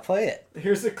yeah, play it.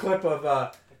 Here's a clip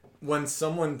of when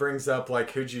someone brings up,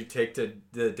 like, who'd you take to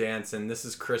the dance, and this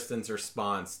is Kristen's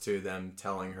response to them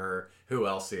telling her who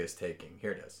Elsie is taking.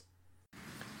 Here it is.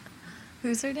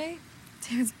 Who's her date?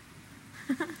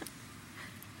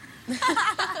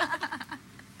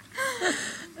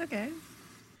 Okay.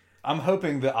 I'm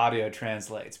hoping the audio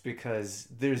translates because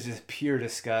there's this pure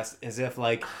disgust as if,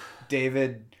 like,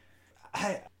 David...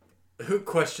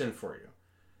 Question for you.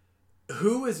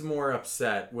 Who is more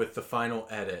upset with the final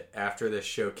edit after this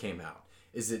show came out?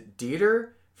 Is it Dieter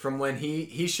from when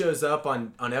he shows up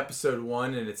on episode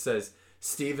 1 and it says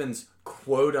Steven's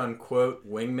quote-unquote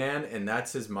wingman and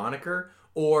that's his moniker?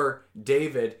 Or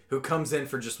David, who comes in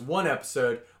for just 1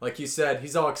 episode, like you said,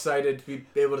 he's all excited to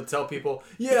be able to tell people,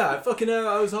 yeah,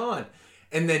 I was on.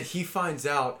 And then he finds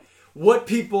out what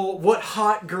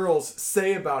hot girls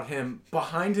say about him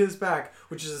behind his back,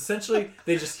 which is essentially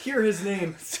they just hear his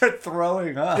name, start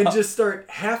throwing up, and just start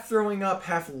half throwing up,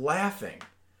 half laughing.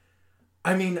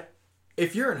 I mean,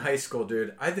 if you're in high school,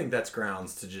 dude, I think that's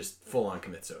grounds to just full on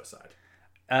commit suicide.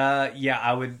 Yeah,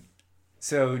 I would.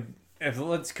 So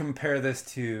let's compare this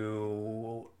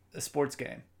to a sports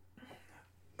game.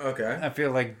 Okay. I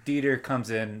feel like Dieter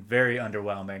comes in very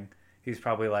underwhelming. He's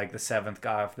probably like the 7th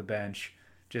guy off the bench,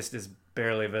 just is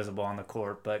barely visible on the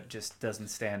court, but just doesn't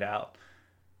stand out.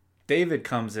 David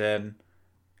comes in,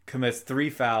 commits 3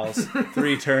 fouls,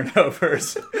 3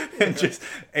 turnovers, and just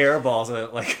airballs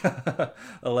it like a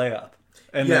layup.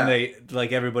 And then they,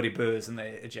 like, everybody boos and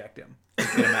they eject him. Get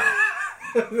him out.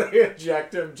 They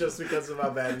eject him just because of how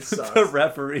bad he sucks. The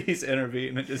referees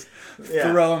intervene and just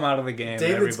throw him out of the game.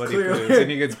 David's and everybody boos, and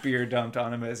he gets beer dumped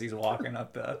on him as he's walking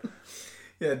up the...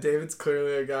 Yeah, David's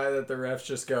clearly a guy that the refs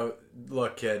just go,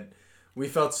 look, kid, we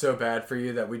felt so bad for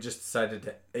you that we just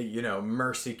decided to,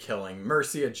 mercy killing,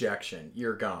 mercy ejection.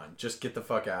 You're gone. Just get the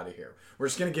fuck out of here. We're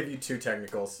just going to give you 2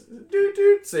 technicals.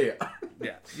 Dude, see ya.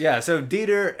 Yeah, so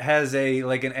Dieter has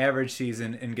an average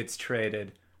season and gets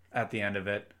traded at the end of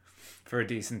it for a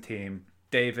decent team.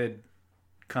 David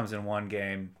comes in 1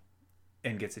 game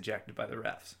and gets ejected by the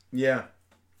refs. Yeah.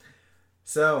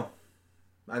 So,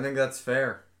 I think that's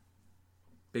fair.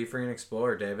 Be free and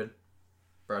explore, David.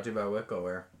 Brought to you by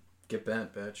Wickleware. Get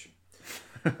bent, bitch.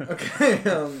 Okay,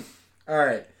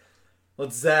 alright.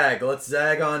 Let's zag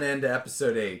on into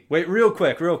episode 8. Wait, real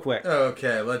quick.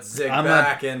 Okay, let's zig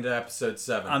back into episode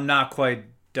 7. I'm not quite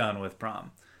done with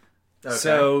prom. Okay.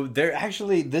 So,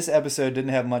 this episode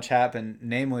didn't have much happen,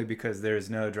 namely because there's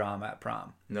no drama at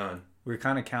prom. None. We were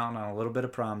kind of counting on a little bit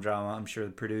of prom drama. I'm sure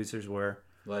the producers were.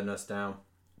 Letting us down.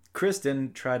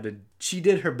 Kristen she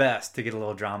did her best to get a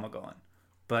little drama going.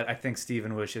 But I think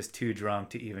Steven was just too drunk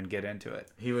to even get into it.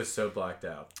 He was so blacked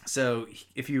out. So,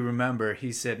 if you remember,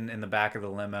 he's sitting in the back of the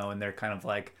limo and they're kind of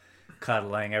like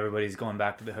cuddling. Everybody's going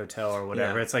back to the hotel or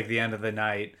whatever. Yeah. It's like the end of the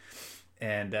night.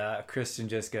 And Kristen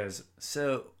just goes,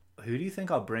 so, who do you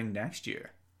think I'll bring next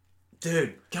year?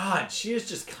 Dude, God, she is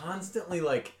just constantly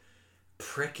like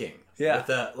pricking. Yeah. With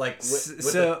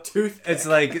a toothpick. It's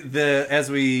like as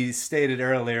we stated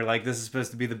earlier, like this is supposed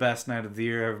to be the best night of the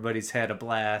year. Everybody's had a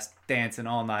blast, dancing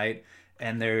all night,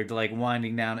 and they're like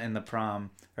winding down in the prom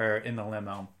or in the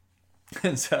limo.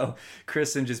 And so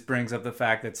Kristen just brings up the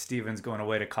fact that Steven's going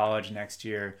away to college next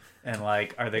year, and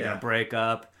like, are they going to break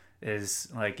up? Is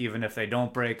like, even if they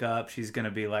don't break up, she's going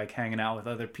to be like hanging out with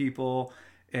other people.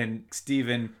 And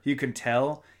Steven, you can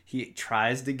tell he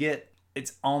tries to get.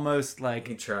 It's almost like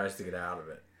he tries to get out of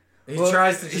it.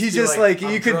 Tries to. He's just like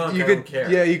you could.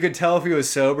 Care. Yeah, you could tell if he was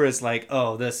sober. It's like,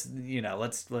 oh, this,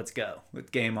 let's go,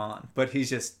 with game on. But he's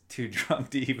just too drunk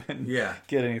to even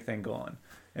get anything going.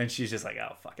 And she's just like,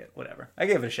 oh, fuck it, whatever. I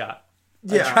gave it a shot.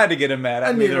 Yeah. I tried to get him mad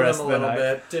at me the rest of the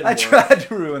night. I tried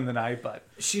to ruin the night, but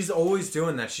she's always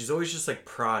doing that. She's always just like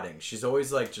prodding. She's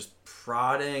always like just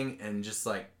prodding and just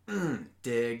like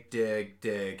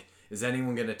dig. Is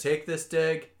anyone going to take this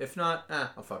dig? If not,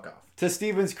 I'll fuck off. To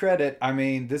Steven's credit, I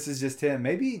mean, this is just him.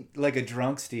 Maybe like a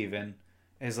drunk Steven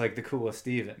is like the coolest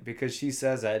Steven, because she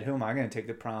says that, who am I going to take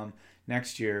to prom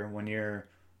next year when you're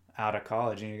out of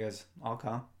college? And he goes, I'll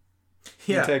come.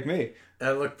 You take me.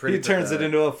 That looked pretty He turns it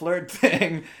into a flirt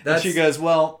thing. And she goes,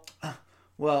 well,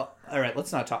 all right,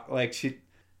 let's not talk. Like she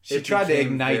tried to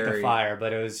ignite the fire,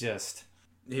 but it was just...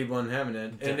 He wasn't having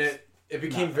it. And it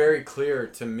became very clear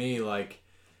to me, like,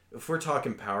 if we're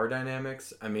talking power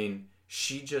dynamics, I mean,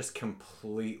 she just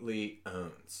completely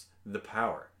owns the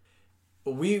power.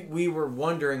 We were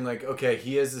wondering, like, okay,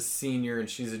 he is a senior and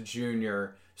she's a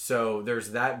junior, so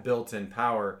there's that built-in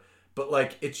power. But,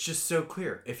 like, it's just so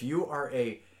clear. If you are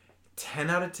a 10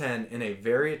 out of 10 and a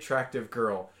very attractive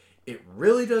girl, it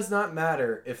really does not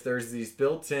matter if there's these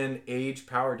built-in age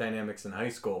power dynamics in high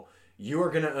school. You are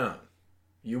going to own.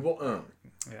 You will own.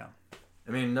 Yeah.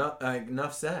 I mean,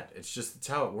 enough said. It's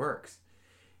how it works.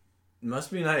 It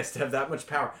must be nice to have that much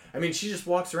power. I mean, she just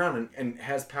walks around and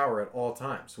has power at all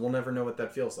times. We'll never know what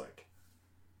that feels like.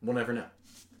 We'll never know.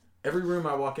 Every room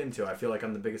I walk into, I feel like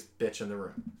I'm the biggest bitch in the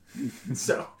room.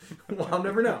 So, I'll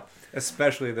never know.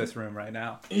 Especially this room right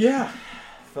now. Yeah.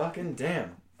 Fucking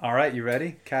damn. All right, you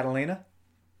ready? Catalina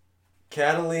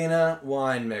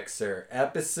Wine Mixer.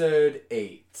 Episode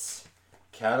 8.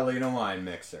 Catalina Wine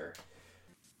Mixer.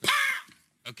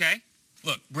 Okay?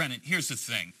 Look, Brennan, here's the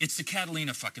thing. It's the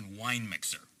Catalina fucking wine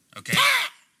mixer, okay?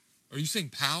 Are you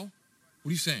saying pow? What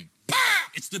are you saying?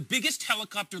 It's the biggest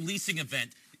helicopter leasing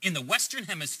event in the Western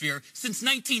Hemisphere since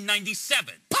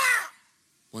 1997.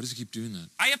 Why does he keep doing that?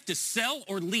 I have to sell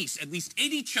or lease at least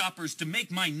 80 choppers to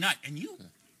make my nut. And you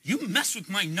mess with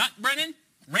my nut, Brennan,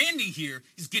 Randy here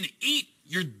is gonna eat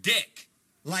your dick.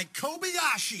 Like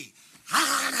Kobayashi.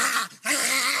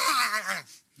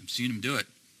 I'm seeing him do it.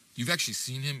 You've actually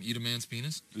seen him eat a man's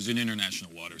penis? It was in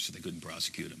international water, so they couldn't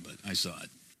prosecute him, but I saw it.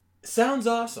 Sounds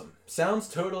awesome. Sounds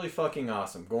totally fucking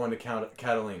awesome. Going to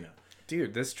Catalina.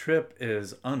 Dude, this trip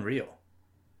is unreal.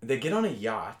 They get on a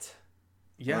yacht.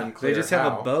 Yeah, Unclear they just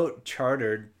have how. a boat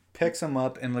chartered, picks them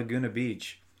up in Laguna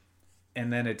Beach,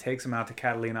 and then it takes them out to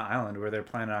Catalina Island where they're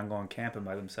planning on going camping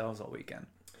by themselves all weekend.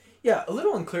 Yeah, a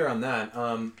little unclear on that.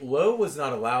 Lo was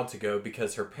not allowed to go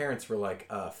because her parents were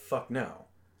like, fuck no.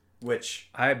 Which...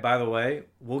 By the way,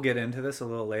 we'll get into this a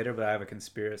little later, but I have a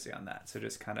conspiracy on that. So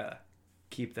just kind of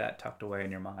keep that tucked away in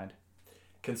your mind.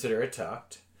 Consider it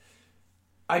tucked.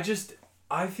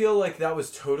 I feel like that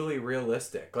was totally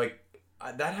realistic. Like,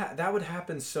 that would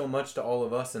happen so much to all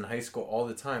of us in high school all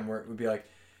the time, where it would be like,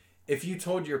 if you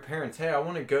told your parents, hey, I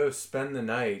want to go spend the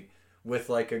night with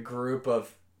like a group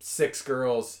of 6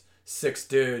 girls, 6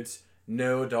 dudes,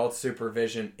 no adult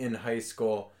supervision in high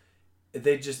school,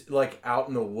 they just like out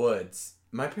in the woods,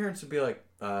 my parents would be like,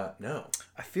 no.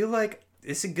 I feel like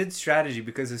it's a good strategy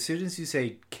because as soon as you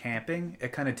say camping,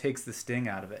 it kind of takes the sting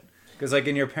out of it. Because like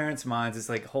in your parents' minds, it's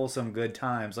like wholesome good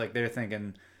times. Like they're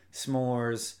thinking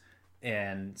s'mores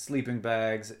and sleeping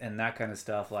bags and that kind of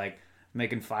stuff, like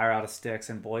making fire out of sticks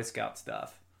and Boy Scout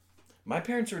stuff. My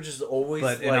parents were just always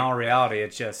But in all reality,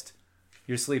 it's just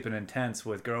you're sleeping in tents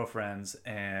with girlfriends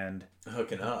and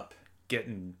hooking up,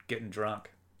 getting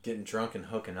drunk. Getting drunk and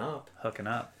hooking up. Hooking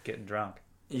up, getting drunk.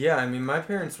 Yeah, I mean, my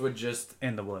parents would just...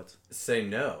 In the woods. Say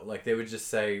no. Like, they would just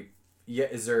say, yeah,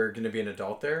 is there going to be an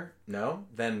adult there? No?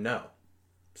 Then no.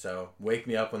 So, wake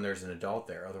me up when there's an adult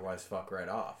there. Otherwise, fuck right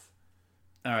off.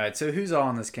 All right, so who's all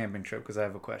on this camping trip? Because I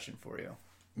have a question for you.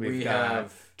 We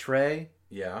have... Trey.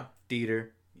 Yeah. Dieter.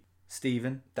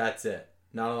 Steven. That's it.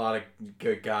 Not a lot of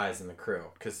good guys in the crew.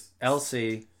 Cause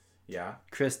Elsie. Yeah.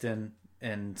 Kristen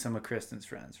and some of Kristen's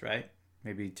friends, right?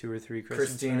 Maybe 2 or 3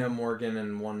 Christina, friends. Morgan,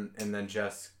 and then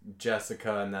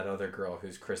Jessica and that other girl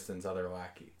who's Kristen's other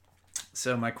lackey.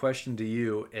 So my question to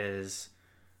you is,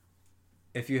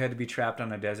 if you had to be trapped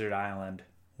on a desert island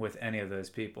with any of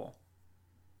those people,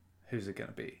 who's it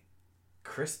going to be?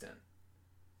 Kristen.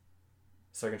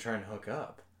 So I can try and hook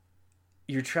up.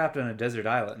 You're trapped on a desert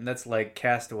island. That's like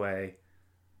Castaway.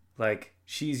 Like,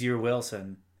 she's your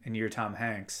Wilson and you're Tom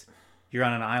Hanks. You're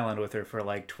on an island with her for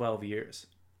like 12 years.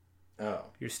 Oh.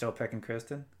 You're still picking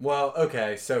Kristen? Well,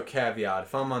 okay, so caveat.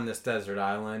 If I'm on this desert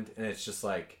island and it's just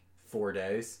like 4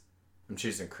 days, I'm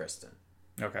choosing Kristen.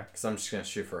 Okay. Because I'm just going to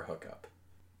shoot for a hookup.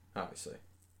 Obviously.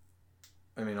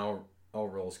 I mean, all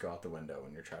rules go out the window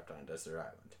when you're trapped on a desert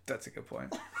island. That's a good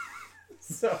point.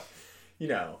 So, you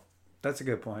know. That's a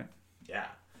good point. Yeah.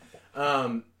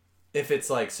 If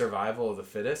it's like survival of the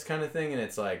fittest kind of thing and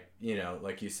it's like, you know,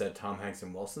 like you said, Tom Hanks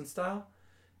and Wilson style,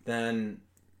 then...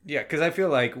 Yeah, because I feel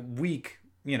like week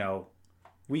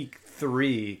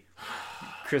 3,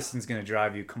 Kristen's going to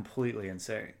drive you completely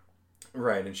insane.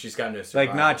 Right, and she's got no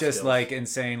survival like, not just skills. like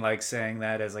insane, like saying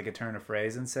that as like a turn of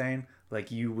phrase insane.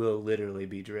 Like, you will literally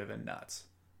be driven nuts.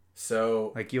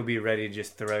 So... Like, you'll be ready to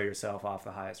just throw yourself off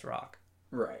the highest rock.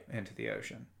 Right. Into the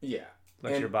ocean. Yeah.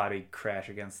 Let your body crash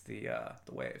against the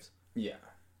waves. Yeah.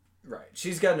 Right.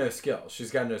 She's got no skills.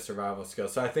 She's got no survival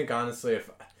skills. So I think, honestly, if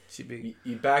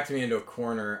you backed me into a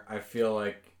corner, I feel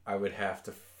like I would have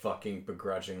to fucking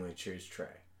begrudgingly choose Trey.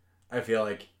 I feel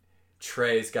like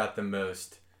Trey's got the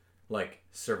most, like,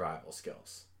 survival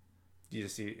skills. You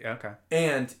just see, okay.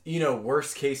 And, you know,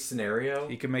 worst case scenario...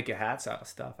 You can make your hats out of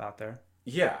stuff out there.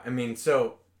 Yeah, I mean,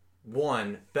 so,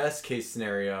 best case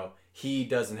scenario, he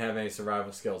doesn't have any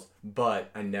survival skills, but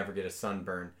I never get a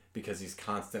sunburn because he's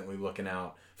constantly looking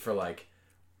out for, like,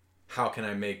 how can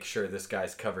I make sure this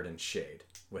guy's covered in shade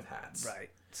with hats? Right.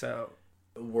 So,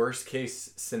 worst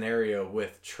case scenario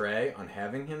with Trey on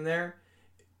having him there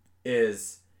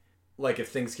is, like, if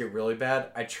things get really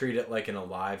bad, I treat it like an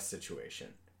alive situation.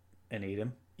 And eat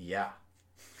him? Yeah.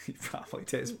 He probably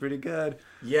tastes pretty good.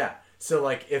 Yeah. So,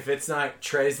 like, if it's not,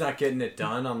 Trey's not getting it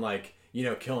done on, like, you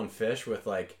know, killing fish with,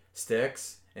 like,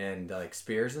 sticks and, like,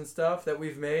 spears and stuff that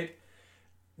we've made,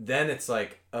 then it's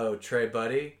like, oh, Trey,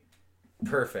 buddy,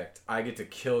 perfect. I get to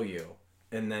kill you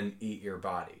and then eat your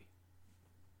body,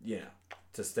 you know,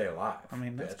 to stay alive. I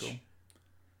mean, that's bitch. cool.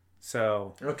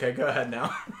 So... Okay, go ahead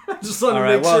now. I just want to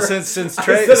right, make well, sure. Since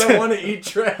Trey... I said I want to eat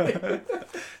Trey.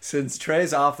 Since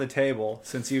Trey's off the table,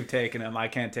 since you've taken him, I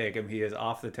can't take him. He is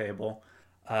off the table.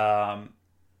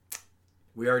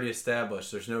 We already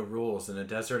established there's no rules in a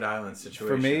desert island situation.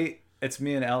 For me, it's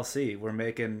me and LC. We're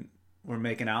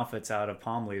making outfits out of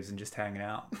palm leaves and just hanging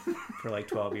out for like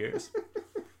 12 years.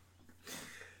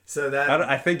 So that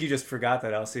I think you just forgot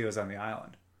that LC was on the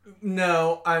island.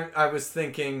 No, I was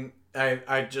thinking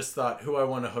I just thought who I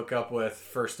want to hook up with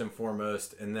first and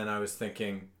foremost, and then I was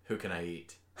thinking, who can I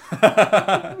eat?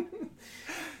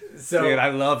 So, dude, I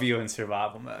love you in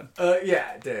survival mode.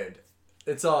 Yeah, dude.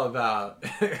 It's all about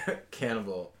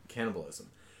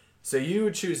cannibalism. So you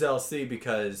would choose LC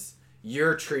because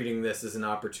you're treating this as an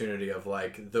opportunity of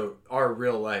like our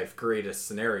real life greatest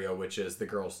scenario, which is the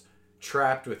girl's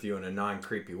trapped with you in a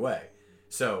non-creepy way.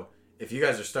 So if you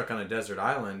guys are stuck on a desert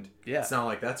island, it's not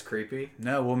like that's creepy.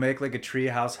 No, we'll make like a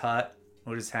treehouse hut.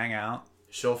 We'll just hang out.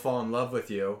 She'll fall in love with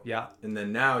you. Yeah. And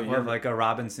then now you're... Or like a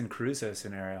Robinson Crusoe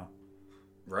scenario.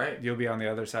 Right. You'll be on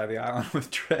the other side of the island with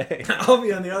Trey. I'll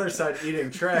be on the other side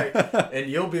eating Trey. And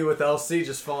you'll be with LC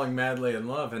just falling madly in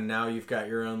love. And now you've got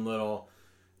your own little,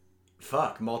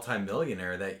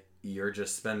 multi-millionaire that you're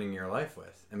just spending your life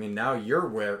with. I mean, now you're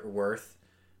worth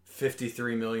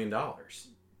 $53 million.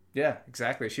 Yeah,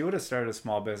 exactly. She would have started a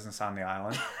small business on the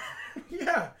island.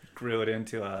 Yeah. Grew it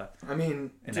into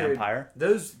an empire.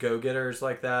 Those go-getters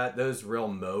like that, those real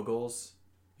moguls,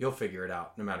 you'll figure it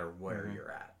out no matter where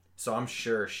you're at. So I'm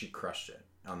sure she crushed it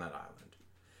on that island.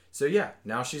 So yeah,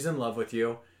 now she's in love with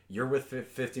you. You're with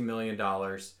 $50 million,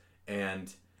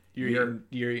 and you're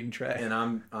eating Trey, and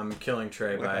I'm killing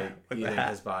Trey by eating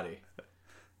his body.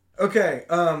 Okay,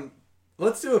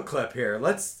 let's do a clip here.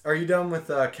 Are you done with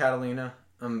Catalina?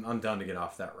 I'm done to get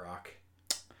off that rock.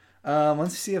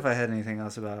 Let's see if I had anything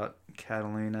else about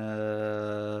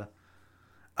Catalina.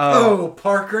 Oh,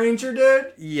 park ranger,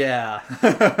 dude? Yeah.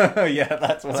 Yeah,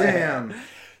 that's what Damn.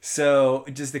 So,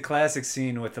 just the classic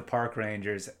scene with the park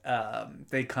rangers.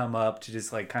 They come up to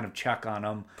just, like, kind of check on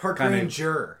them. Park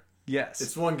ranger. Yes.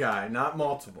 It's one guy, not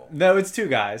multiple. No, it's two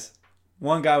guys.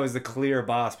 One guy was the clear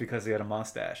boss because he had a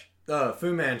mustache.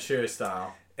 Fu Manchu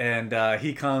style. And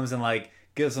he comes and, like,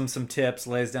 gives them some tips,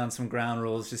 lays down some ground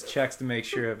rules, just checks to make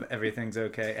sure everything's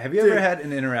okay. Have you ever had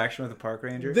an interaction with a park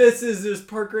ranger? This is this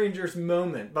park ranger's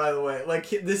moment, by the way. Like,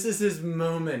 this is his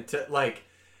moment to, like,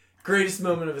 greatest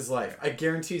moment of his life. I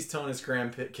guarantee he's telling his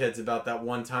grandkids about that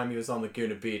one time he was on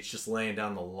Laguna Beach just laying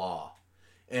down the law.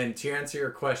 And to answer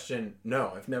your question,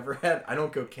 no, I've never had. I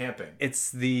don't go camping. It's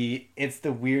the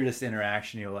weirdest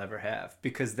interaction you'll ever have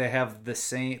because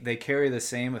they carry the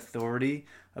same authority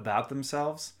about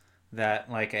themselves that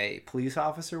like a police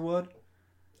officer would.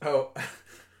 Oh, I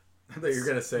thought you were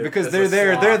gonna say because they're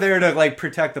there to like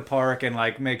protect the park and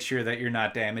like make sure that you're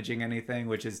not damaging anything,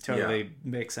 which is totally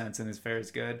makes sense and is fair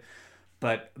as good.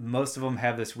 But most of them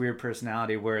have this weird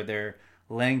personality where they're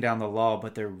laying down the law,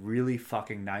 but they're really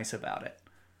fucking nice about it.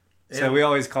 So we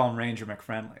always call them Ranger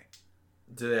McFriendly.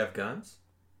 Do they have guns?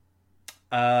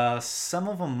 Some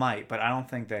of them might, but I don't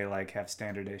think they like have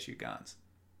standard issue guns.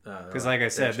 Because like I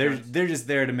said, they're just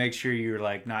there to make sure you're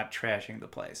like not trashing the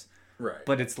place. Right.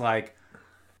 But it's like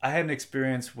I had an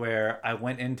experience where I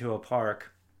went into a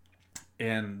park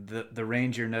and the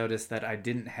ranger noticed that I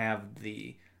didn't have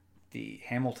the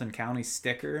Hamilton County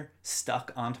sticker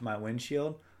stuck onto my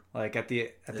windshield. Like at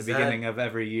the beginning of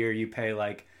every year you pay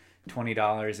like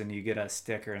 $20 and you get a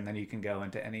sticker and then you can go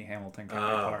into any Hamilton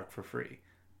County park for free.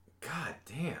 God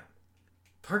damn.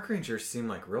 Park rangers seem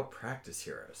like real practice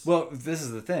heroes. Well, this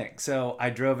is the thing. So I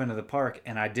drove into the park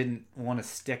and I didn't want to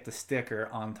stick the sticker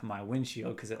onto my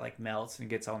windshield because it like melts and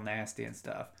gets all nasty and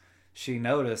stuff. She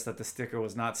noticed that the sticker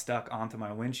was not stuck onto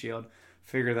my windshield,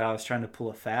 figured that I was trying to pull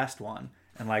a fast one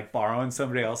and like borrowing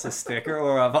somebody else's sticker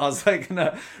or if I was like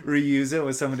gonna reuse it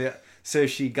with somebody else. So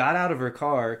she got out of her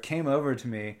car, came over to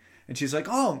me, and she's like,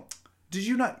 "Oh,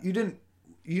 you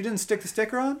didn't stick the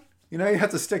sticker on? You know, you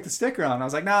have to stick the sticker on." I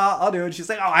was like, "No, I'll do it." She's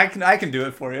like, "Oh, I can do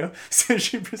it for you." So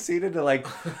she proceeded to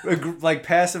like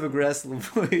passive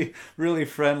aggressively, really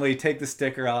friendly, take the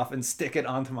sticker off and stick it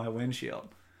onto my windshield.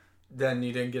 Then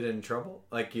you didn't get in trouble?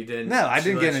 Like you didn't? No, I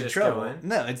didn't get in trouble.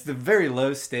 No, it's the very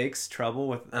low stakes trouble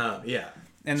with. Oh yeah.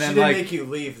 And then she didn't make you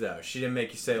leave though. She didn't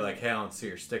make you say like, "Hey, I don't see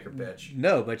your sticker, bitch."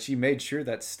 No, but she made sure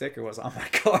that sticker was on my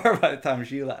car by the time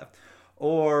she left.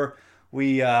 Or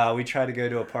we tried to go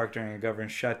to a park during a government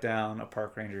shutdown. A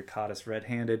park ranger caught us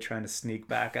red-handed trying to sneak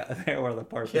back out of there where the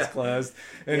park was closed,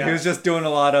 and he was just doing a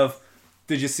lot of.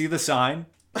 Did you see the sign?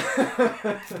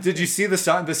 Did you see the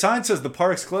sign? The sign says the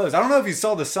park's closed. I don't know if you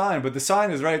saw the sign, but the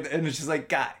sign is right, and it's just like,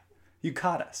 guy, you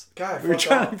caught us. Guy, we were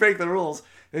trying to break the rules.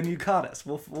 And you caught us.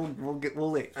 We'll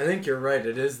leave. I think you're right.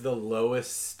 It is the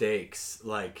lowest stakes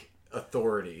like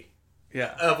authority,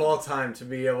 yeah, of all time to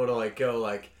be able to like go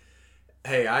like,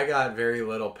 "Hey, I got very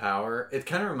little power." It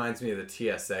kind of reminds me of the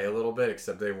TSA a little bit,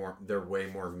 except they're way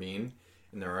more mean.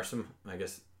 And there are some. I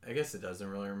guess it doesn't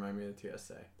really remind me of the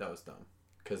TSA. That was dumb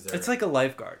because it's like a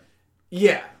lifeguard.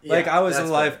 Yeah, like I was a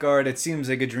lifeguard. It seems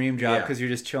like a dream job because you're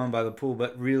just chilling by the pool,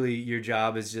 but really your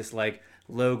job is just like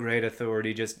low grade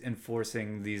authority, just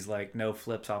enforcing these like no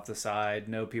flips off the side,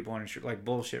 no people on like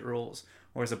bullshit rules.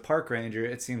 Whereas a park ranger,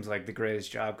 it seems like the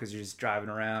greatest job because you're just driving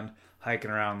around,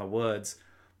 hiking around the woods,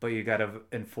 but you got to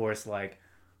enforce like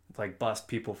bust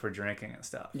people for drinking and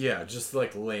stuff. Yeah, just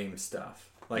like lame stuff.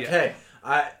 Like, Yeah. hey,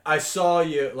 I saw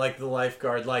you, like the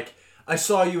lifeguard, like, I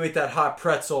saw you ate that hot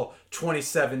pretzel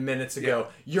 27 minutes ago.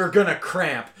 You're gonna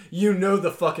cramp. You know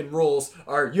the fucking rules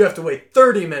are you have to wait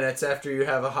 30 minutes after you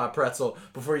have a hot pretzel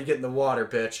before you get in the water,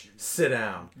 bitch. Sit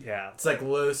down. Yeah. It's like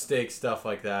low stakes stuff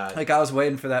like that. Like I was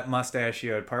waiting for that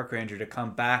mustachioed park ranger to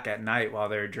come back at night while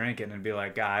they were drinking and be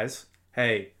like, guys,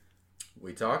 hey,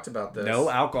 We talked about this. no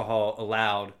alcohol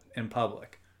allowed in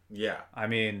public. Yeah. I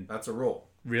mean, That's a rule.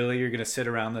 really, you're going to sit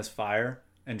around this fire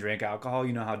and drink alcohol?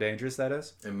 You know how dangerous that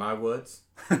is? In my woods.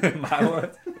 My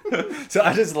word. So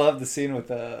I just love the scene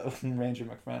with Ranger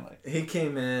McFriendly. He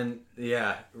came in,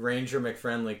 yeah, Ranger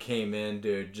McFriendly came in,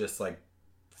 dude, just like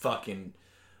fucking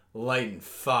lighting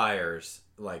fires,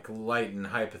 like lighting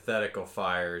hypothetical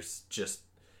fires, just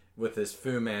with his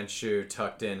Fu Manchu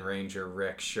tucked in Ranger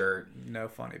Rick shirt. No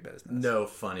funny business. No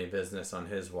funny business on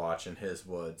his watch in his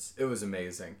woods. It was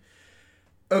amazing.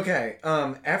 Okay,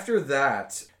 after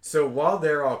that, so while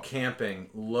they're all camping,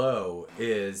 Lo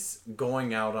is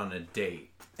going out on a date.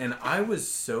 And I was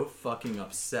so fucking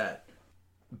upset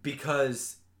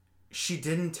because she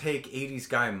didn't take 80's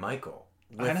guy Michael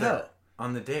with her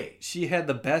on the date. She had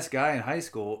the best guy in high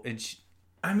school, and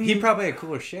I mean, he probably had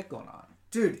cooler shit going on.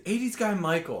 dude, 80's guy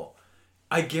Michael,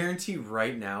 I guarantee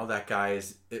right now that guy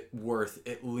is worth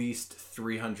at least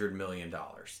 $300 million.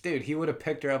 Dude, he would have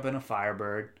picked her up in a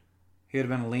Firebird. He would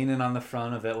have been leaning on the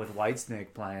front of it with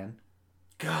Whitesnake playing.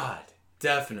 God,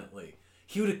 definitely.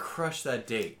 He would have crushed that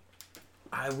date.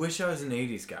 I wish I was an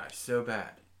 80's guy so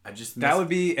bad. I just That would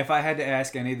be, if I had to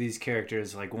ask any of these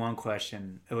characters, like, one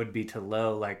question, it would be to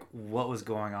Lo, like, what was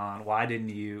going on? Why didn't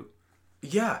you...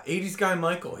 Yeah, 80's guy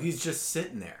Michael. He's just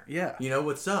sitting there. Yeah. You know,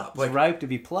 what's up? Like, ripe to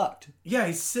be plucked. Yeah,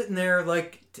 he's sitting there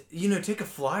like, take a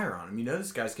flyer on him. You know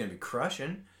this guy's going to be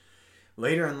crushing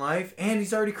later in life. And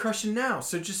he's already crushing now.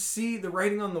 So just see the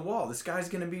writing on the wall. This guy's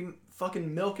going to be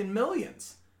fucking milking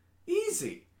millions.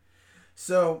 Easy.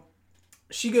 So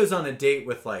she goes on a date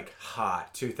with like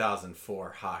hot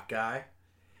 2004 hot guy.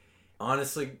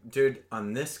 Honestly, dude,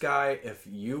 on this guy, if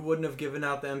you wouldn't have given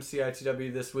out the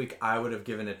MCITW this week, I would have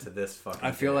given it to this fucking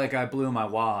I feel kid. like I blew my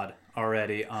wad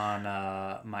already on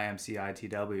my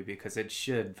MCITW because it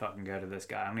should fucking go to this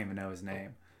guy. I don't even know his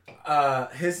name.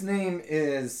 His name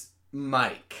is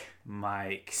Mike.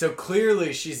 Mike. So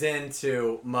clearly she's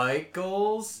into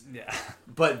Michaels. Yeah.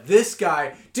 But this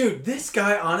guy, dude,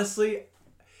 honestly,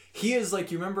 he is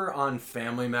like, you remember on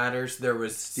Family Matters, there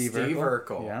was Steve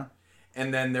Urkel. Yeah.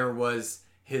 And then there was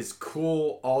his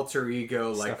cool alter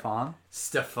ego, like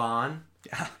Stefan.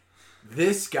 Yeah.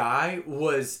 This guy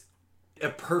was a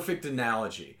perfect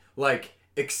analogy. Like,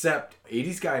 except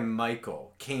 80's guy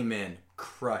Michael came in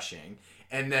crushing.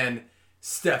 And then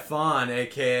Stefan,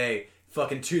 a.k.a.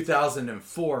 fucking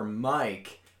 2004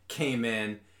 Mike, came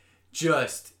in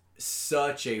just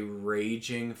such a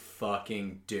raging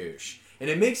fucking douche. And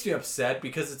it makes me upset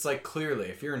because it's like, clearly,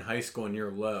 if you're in high school and you're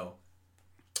low,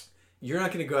 you're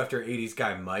not going to go after 80's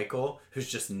guy Michael, who's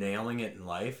just nailing it in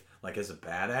life, like as a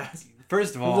badass.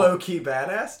 First of all, low-key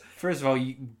badass. First of all,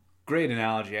 great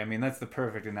analogy. I mean, that's the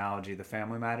perfect analogy. The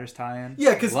Family Matters tie-in.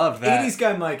 Yeah, because love that. 80's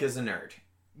guy Mike is a nerd.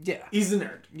 Yeah, he's a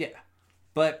nerd. Yeah,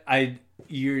 but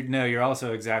you're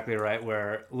also exactly right.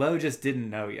 Where Lo just didn't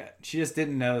know yet. She just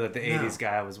didn't know that the 80's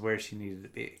guy was where she needed to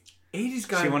be. 80's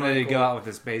guy. She wanted to go out with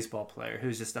this baseball player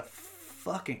who's just a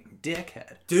fucking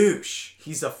dickhead. Douche.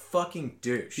 He's a fucking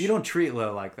douche. You don't treat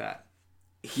Lo like that.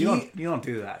 You don't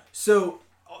do that. So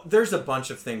there's a bunch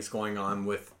of things going on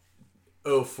with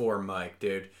 04 Mike,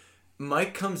 dude.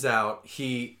 Mike comes out.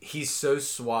 He's so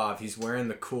suave. He's wearing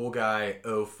the cool guy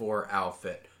 04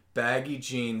 outfit. Baggy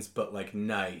jeans, but like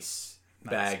nice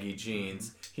baggy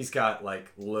jeans. He's got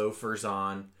like loafers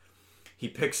on. He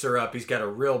picks her up. He's got a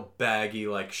real baggy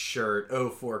like shirt,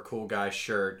 04 cool guy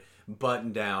shirt.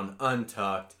 Button down,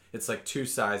 untucked. It's like 2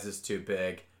 sizes too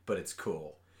big, but it's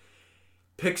cool.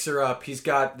 Picks her up. He's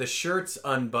got the shirt's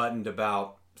unbuttoned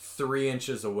about 3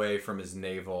 inches away from his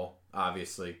navel.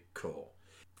 Obviously, cool.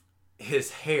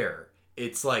 His hair,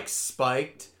 it's like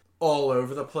spiked all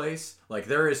over the place. Like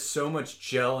there is so much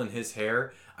gel in his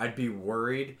hair. I'd be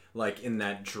worried, like in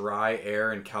that dry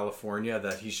air in California,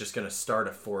 that he's just going to start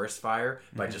a forest fire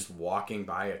by just walking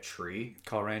by a tree.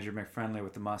 Call Ranger McFriendly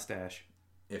with the mustache.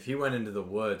 If he went into the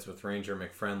woods with Ranger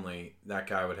McFriendly, that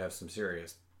guy would have some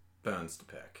serious bones to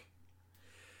pick.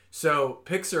 So,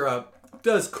 picks her up.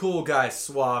 does cool guy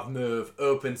suave move,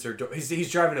 opens her door.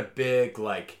 He's driving a big,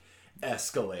 like,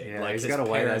 Escalade. Yeah, like he's his got a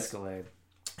white parents- Escalade.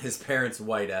 His parents'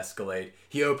 white Escalade.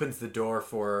 He opens the door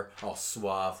for her, all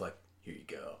suave, like, here you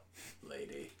go,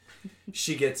 lady.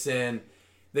 She gets in.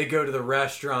 They go to the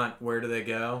restaurant. Where do they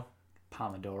go?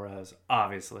 Pomodoros,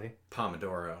 obviously.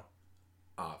 Pomodoro.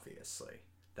 Obviously.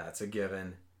 That's a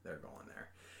given. They're going there.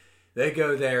 They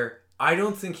go there. I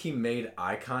don't think he made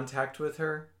eye contact with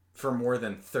her for more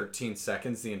than 13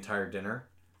 seconds the entire dinner.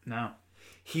 No.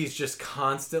 He's just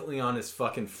constantly on his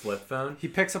fucking flip phone. He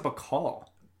picks up a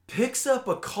call. Picks up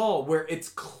a call where it's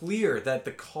clear that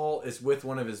the call is with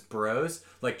one of his bros,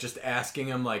 like just asking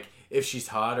him like if she's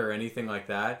hot or anything like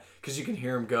that, because you can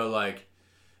hear him go like,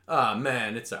 "Ah,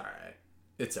 man, it's all right,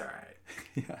 it's all right."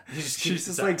 Yeah. She's She's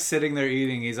just like sitting there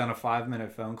eating. He's on a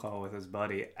 5-minute phone call with his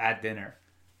buddy at dinner.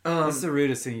 This is the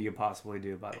rudest thing you could possibly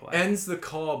do, by the way. ends the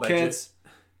call by Kids,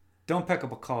 don't pick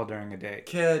up a call during a date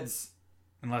kids,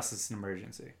 unless it's an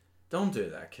emergency. don't do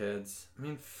that, kids. I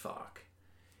mean, fuck.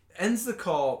 Ends the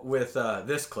call with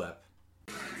this clip.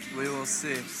 We will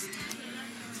see.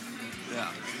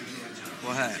 Yeah.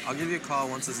 Well, hey, I'll give you a call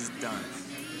once this is done.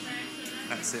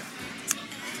 All right, see ya.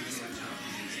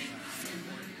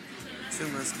 2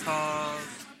 missed calls.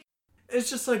 It's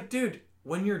just like, dude,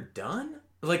 when you're done,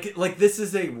 like this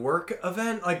is a work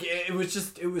event. Like it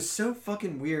was so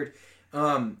fucking weird.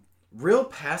 Real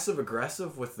passive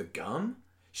aggressive with the gum.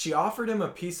 She offered him a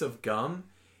piece of gum.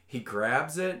 He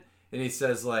grabs it and he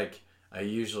says like, I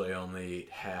usually only eat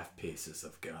half pieces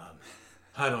of gum.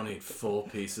 I don't eat full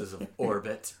pieces of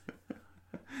Orbit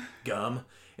gum.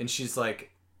 And she's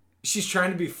like, she's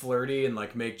trying to be flirty and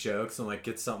like make jokes and like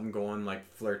get something going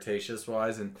like flirtatious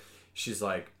wise. And she's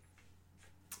like,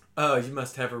 oh, you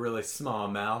must have a really small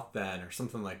mouth then, or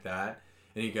something like that.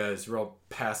 And he goes real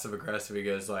passive aggressive. He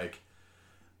goes like,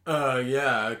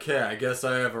 yeah, okay, I guess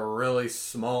I have a really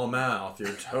small mouth.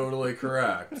 You're totally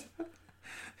correct.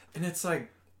 And it's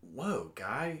like, whoa,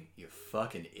 guy, you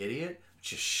fucking idiot.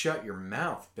 Just shut your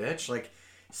mouth, bitch. Like,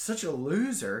 such a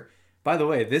loser. By the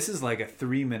way, this is like a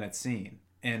 3-minute scene.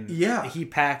 And Yeah. he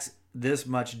packs this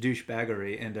much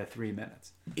douchebaggery into 3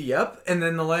 minutes. Yep. And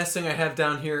then the last thing I have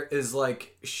down here is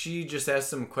like, she just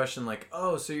asked him a question like,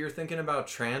 oh, so you're thinking about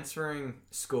transferring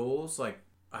schools, like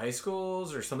high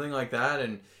schools or something like that?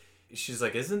 And she's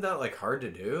like, isn't that like hard to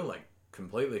do? Like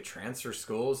completely transfer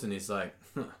schools? And he's like,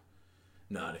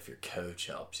 not if your coach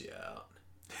helps you out.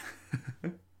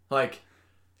 Like,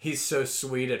 he's so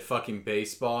sweet at fucking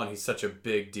baseball and he's such a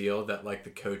big deal that like the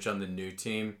coach on the new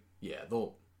team, yeah,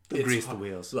 they'll grease the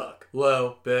wheels. Look,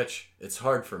 low, bitch, it's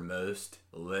hard for most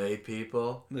lay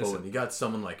people. Listen. But when you got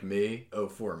someone like me,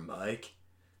 04 Mike,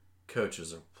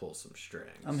 coaches will pull some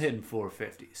strings. I'm hitting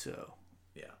 450, so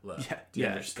Yeah, low. yeah, Do you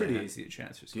yeah, it's pretty understand? easy to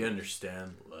transfer. Do you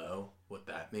understand, low, what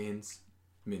that means?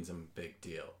 It means I'm a big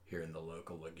deal here in the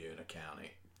local Laguna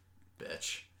County.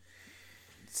 Bitch.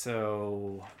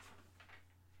 So,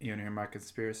 you want to hear my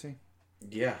conspiracy?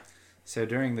 Yeah. So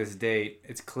during this date,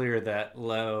 it's clear that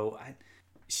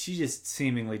she just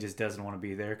seemingly just doesn't want to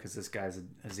be there because this guy's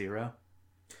a zero.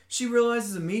 She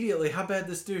realizes immediately how bad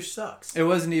this douche sucks. It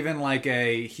wasn't even like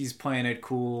he's playing it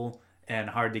cool and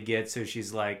hard to get, so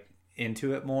she's like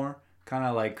into it more. Kind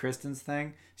of like Kristen's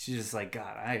thing. She's just like,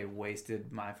 God, I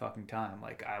wasted my fucking time.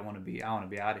 Like, I want to be out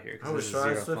of here. I was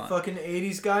trying to fucking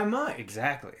 80's guy Mike.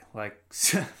 Exactly. Like,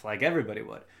 like everybody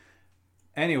would.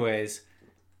 Anyways,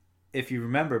 if you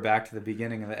remember back to the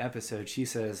beginning of the episode, she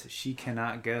says she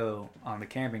cannot go on the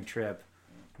camping trip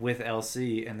with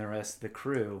LC and the rest of the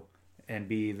crew and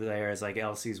be there as like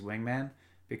LC's wingman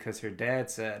because her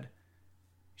dad said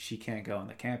she can't go on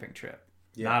the camping trip.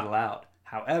 Yeah. Not allowed.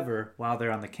 However, while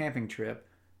they're on the camping trip,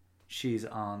 she's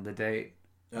on the date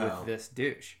with this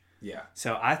douche. Yeah.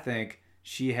 So I think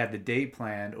she had the date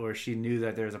planned, or she knew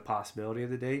that there was a possibility of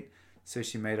the date, so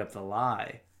she made up the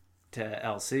lie to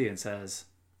LC and says,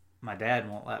 my dad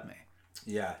won't let me.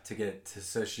 Yeah,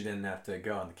 so she didn't have to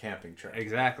go on the camping trip.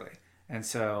 Exactly. And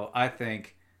so I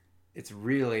think it's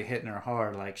really hitting her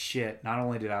hard, like, shit, not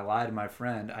only did I lie to my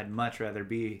friend, I'd much rather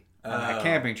be on that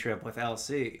camping trip with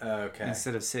LC Okay.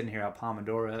 instead of sitting here at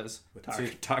Pomodoros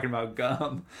talking about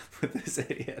gum with this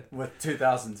idiot. With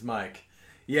 2000's Mike.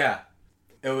 Yeah.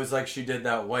 It was like she did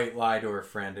that white lie to her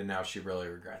friend and now she really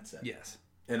regrets it. Yes.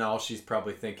 And all she's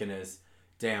probably thinking is,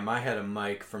 damn, I had a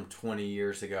mic from 20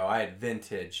 years ago. I had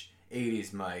vintage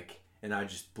 80's mic and I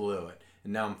just blew it.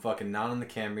 And now I'm fucking not on the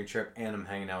camping trip and I'm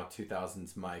hanging out with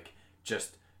 2000's Mike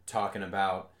just talking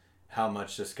about how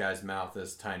much this guy's mouth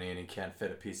is tiny and he can't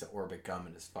fit a piece of Orbit gum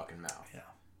in his fucking mouth. Yeah.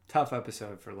 Tough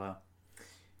episode for Lo.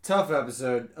 Tough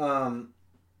episode.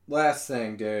 Last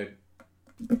thing, dude.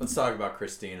 Let's talk about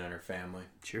Christina and her family.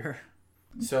 Sure.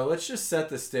 So let's just set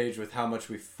the stage with how much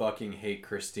we fucking hate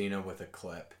Christina with a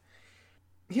clip.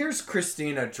 Here's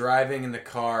Christina driving in the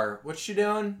car. What's she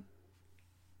doing?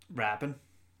 Rapping.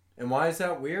 And why is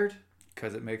that weird?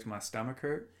 Because it makes my stomach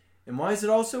hurt. And why is it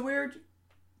also weird?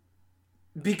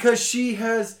 Because she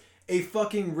has a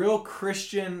fucking real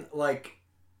Christian, like,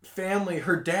 family.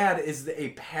 Her dad is a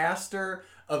pastor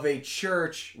of a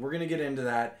church. We're going to get into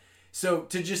that. So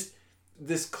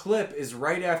this clip is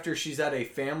right after she's at a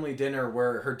family dinner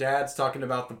where her dad's talking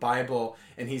about the Bible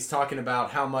and he's talking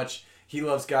about how much he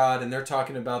loves God, and they're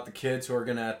talking about the kids who are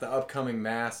going to, at the upcoming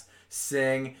mass,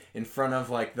 sing in front of,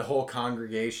 like, the whole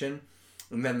congregation.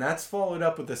 And then that's followed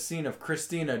up with a scene of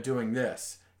Christina doing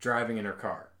this, driving in her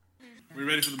car. We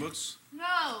ready for the books?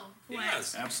 No.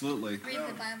 Yes. Absolutely. Read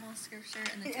the Bible, scripture,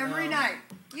 and the Every night.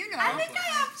 You know. I think I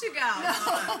have to go.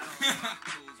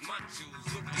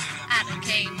 Adam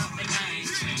came up at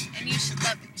night, and you should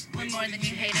love it one more than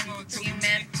you hate him. For you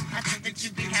men, I thought that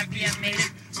you'd be happy I made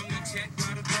it.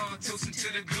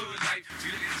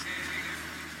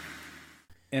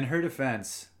 In her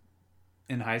defense,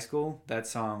 in high school, that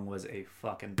song was a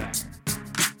fucking banger.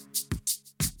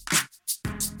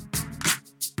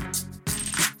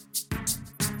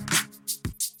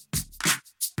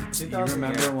 Do you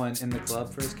remember when In the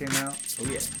Club first came out?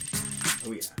 Oh yeah.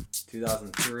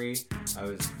 2003. I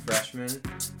was a freshman,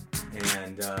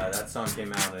 and that song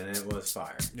came out, and it was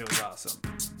fire. It was awesome.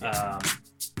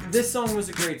 This song was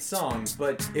a great song,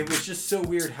 but it was just so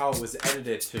weird how it was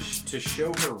edited to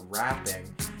show her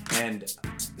rapping. And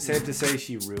safe to say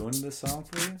she ruined the song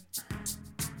for you?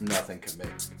 Nothing could make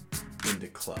In the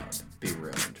Club be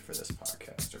ruined for this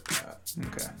podcaster, Pat.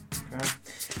 Okay.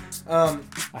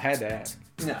 I had to ask.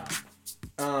 No.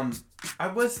 I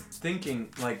was thinking,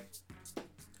 like,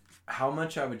 how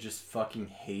much I would just fucking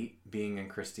hate being in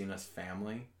Christina's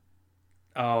family.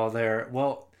 Oh,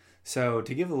 well, so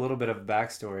to give a little bit of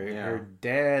backstory, her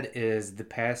dad is the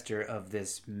pastor of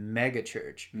this mega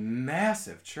church.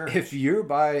 Massive church. If you're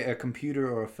by a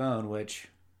computer or a phone, which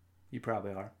you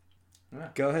probably are,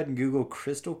 go ahead and Google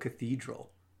Crystal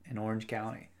Cathedral in Orange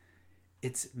County.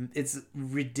 It's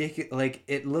ridiculous. Like,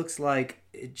 it looks like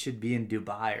it should be in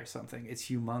Dubai or something. It's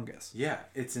humongous. Yeah,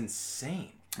 it's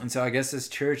insane. And so I guess this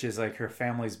church is like her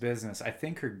family's business. I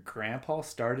think her grandpa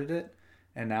started it,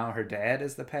 and now her dad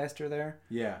is the pastor there.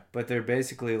 Yeah. But they're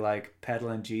basically like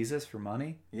peddling Jesus for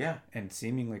money. Yeah. And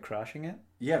seemingly crushing it.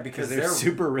 Yeah, because they're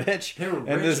super rich. They're rich,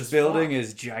 and this building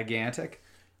is gigantic.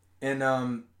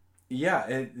 And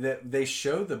yeah, they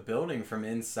show the building from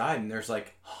inside, and there's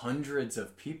like hundreds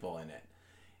of people in it.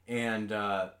 And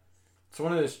it's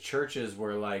one of those churches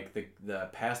where, like, the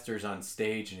pastor's on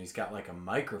stage and he's got, like, a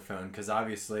microphone, because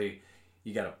obviously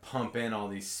you got to pump in all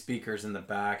these speakers in the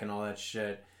back and all that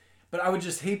shit. But I would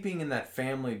just hate being in that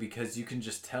family, because you can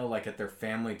just tell, like, at their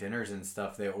family dinners and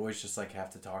stuff, they always just, like,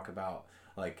 have to talk about,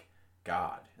 like,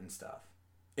 God and stuff.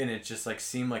 And it just, like,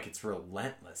 seemed like it's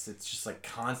relentless. It's just, like,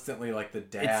 constantly, like, the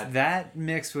dad... It's that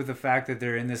mixed with the fact that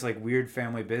they're in this, like, weird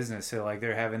family business. So, like,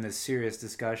 they're having this serious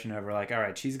discussion over, like, all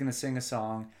right, she's going to sing a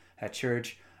song at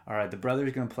church. All right, the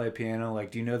brother's going to play piano. Like,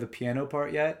 do you know the piano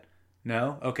part yet?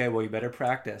 No? Okay, well, you better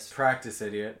practice. Practice,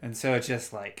 idiot. And so it's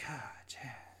just like, God,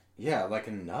 yeah, like,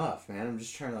 enough, man. I'm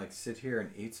just trying to, like, sit here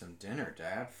and eat some dinner,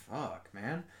 Dad. Fuck,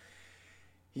 man.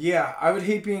 Yeah, I would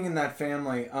hate being in that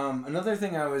family. Another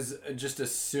thing I was just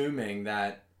assuming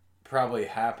that probably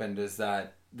happened is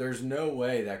that there's no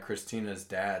way that Christina's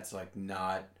dad's, like,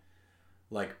 not,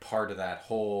 like, part of that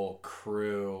whole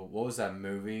crew. What was that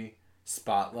movie?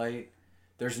 Spotlight?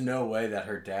 There's no way that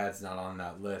her dad's not on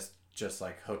that list, just,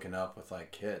 like, hooking up with,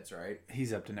 like, kids, right?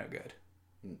 He's up to no good.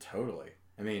 Totally.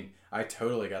 I mean, I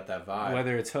totally got that vibe.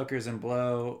 Whether it's hookers and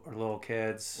blow or little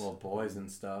kids. Little boys and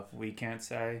stuff. We can't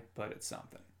say, but it's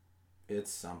something.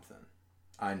 It's something.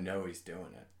 I know he's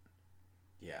doing it.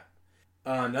 Yeah.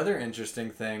 Another interesting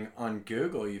thing, on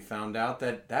Google, you found out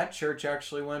that church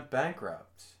actually went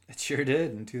bankrupt. It sure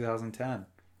did in 2010.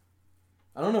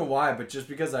 I don't know why, but just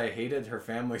because I hated her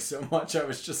family so much, I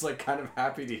was just, like, kind of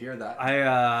happy to hear that.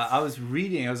 I was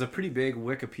reading, it was a pretty big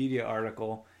Wikipedia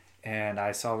article, and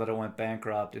I saw that it went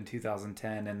bankrupt in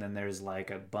 2010, and then there's,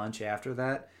 like, a bunch after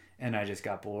that, and I just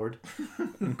got bored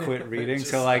and quit reading.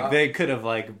 So, like, they could have,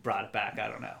 like, brought it back. I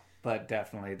don't know. But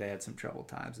definitely they had some troubled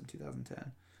times in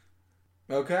 2010.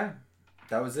 Okay.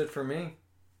 That was it for me.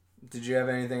 Did you have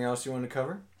anything else you want to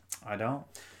cover? I don't.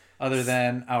 Other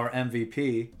than our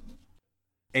MVP,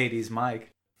 80's Mike.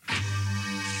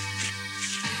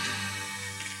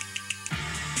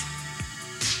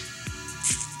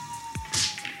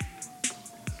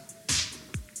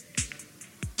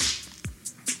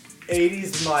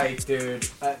 80s Mike, dude.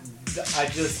 I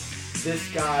just,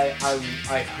 this guy,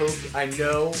 I hope, I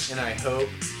know, and I hope,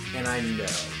 and I know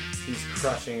he's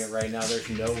crushing it right now. There's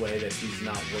no way that he's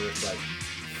not worth like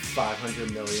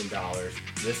 $500 million.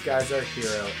 This guy's our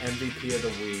hero, MVP of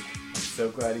the week. I'm so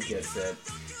glad he gets it.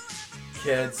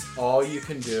 Kids, all you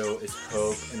can do is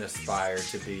hope and aspire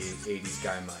to be 80s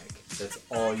guy Mike. That's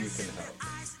all you can hope.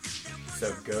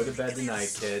 So go to bed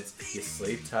tonight, kids. You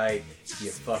sleep tight.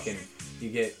 You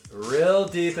get real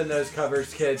deep in those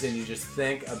covers, kids, and you just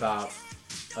think about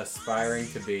aspiring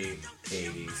to be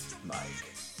 80s Mike.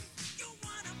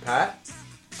 Pat?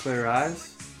 Clear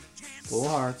eyes, full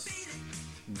hearts.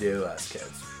 Do less,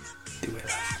 kids. Do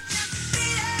it.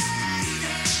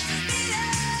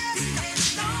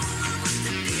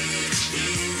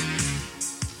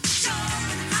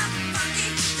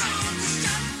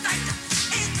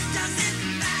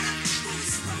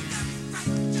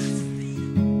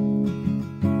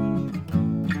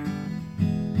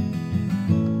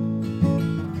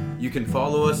 You can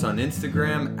follow us on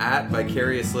Instagram at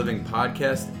Vicarious Living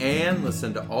Podcast and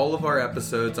listen to all of our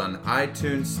episodes on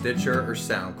iTunes, Stitcher, or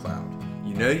SoundCloud.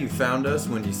 You know you found us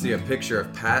when you see a picture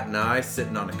of Pat and I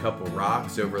sitting on a couple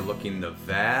rocks overlooking the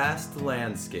vast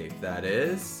landscape that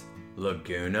is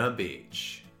Laguna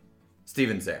Beach.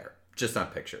 Steven's there, just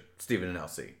not pictured. Steven and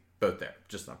Elsie, both there,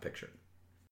 just not pictured.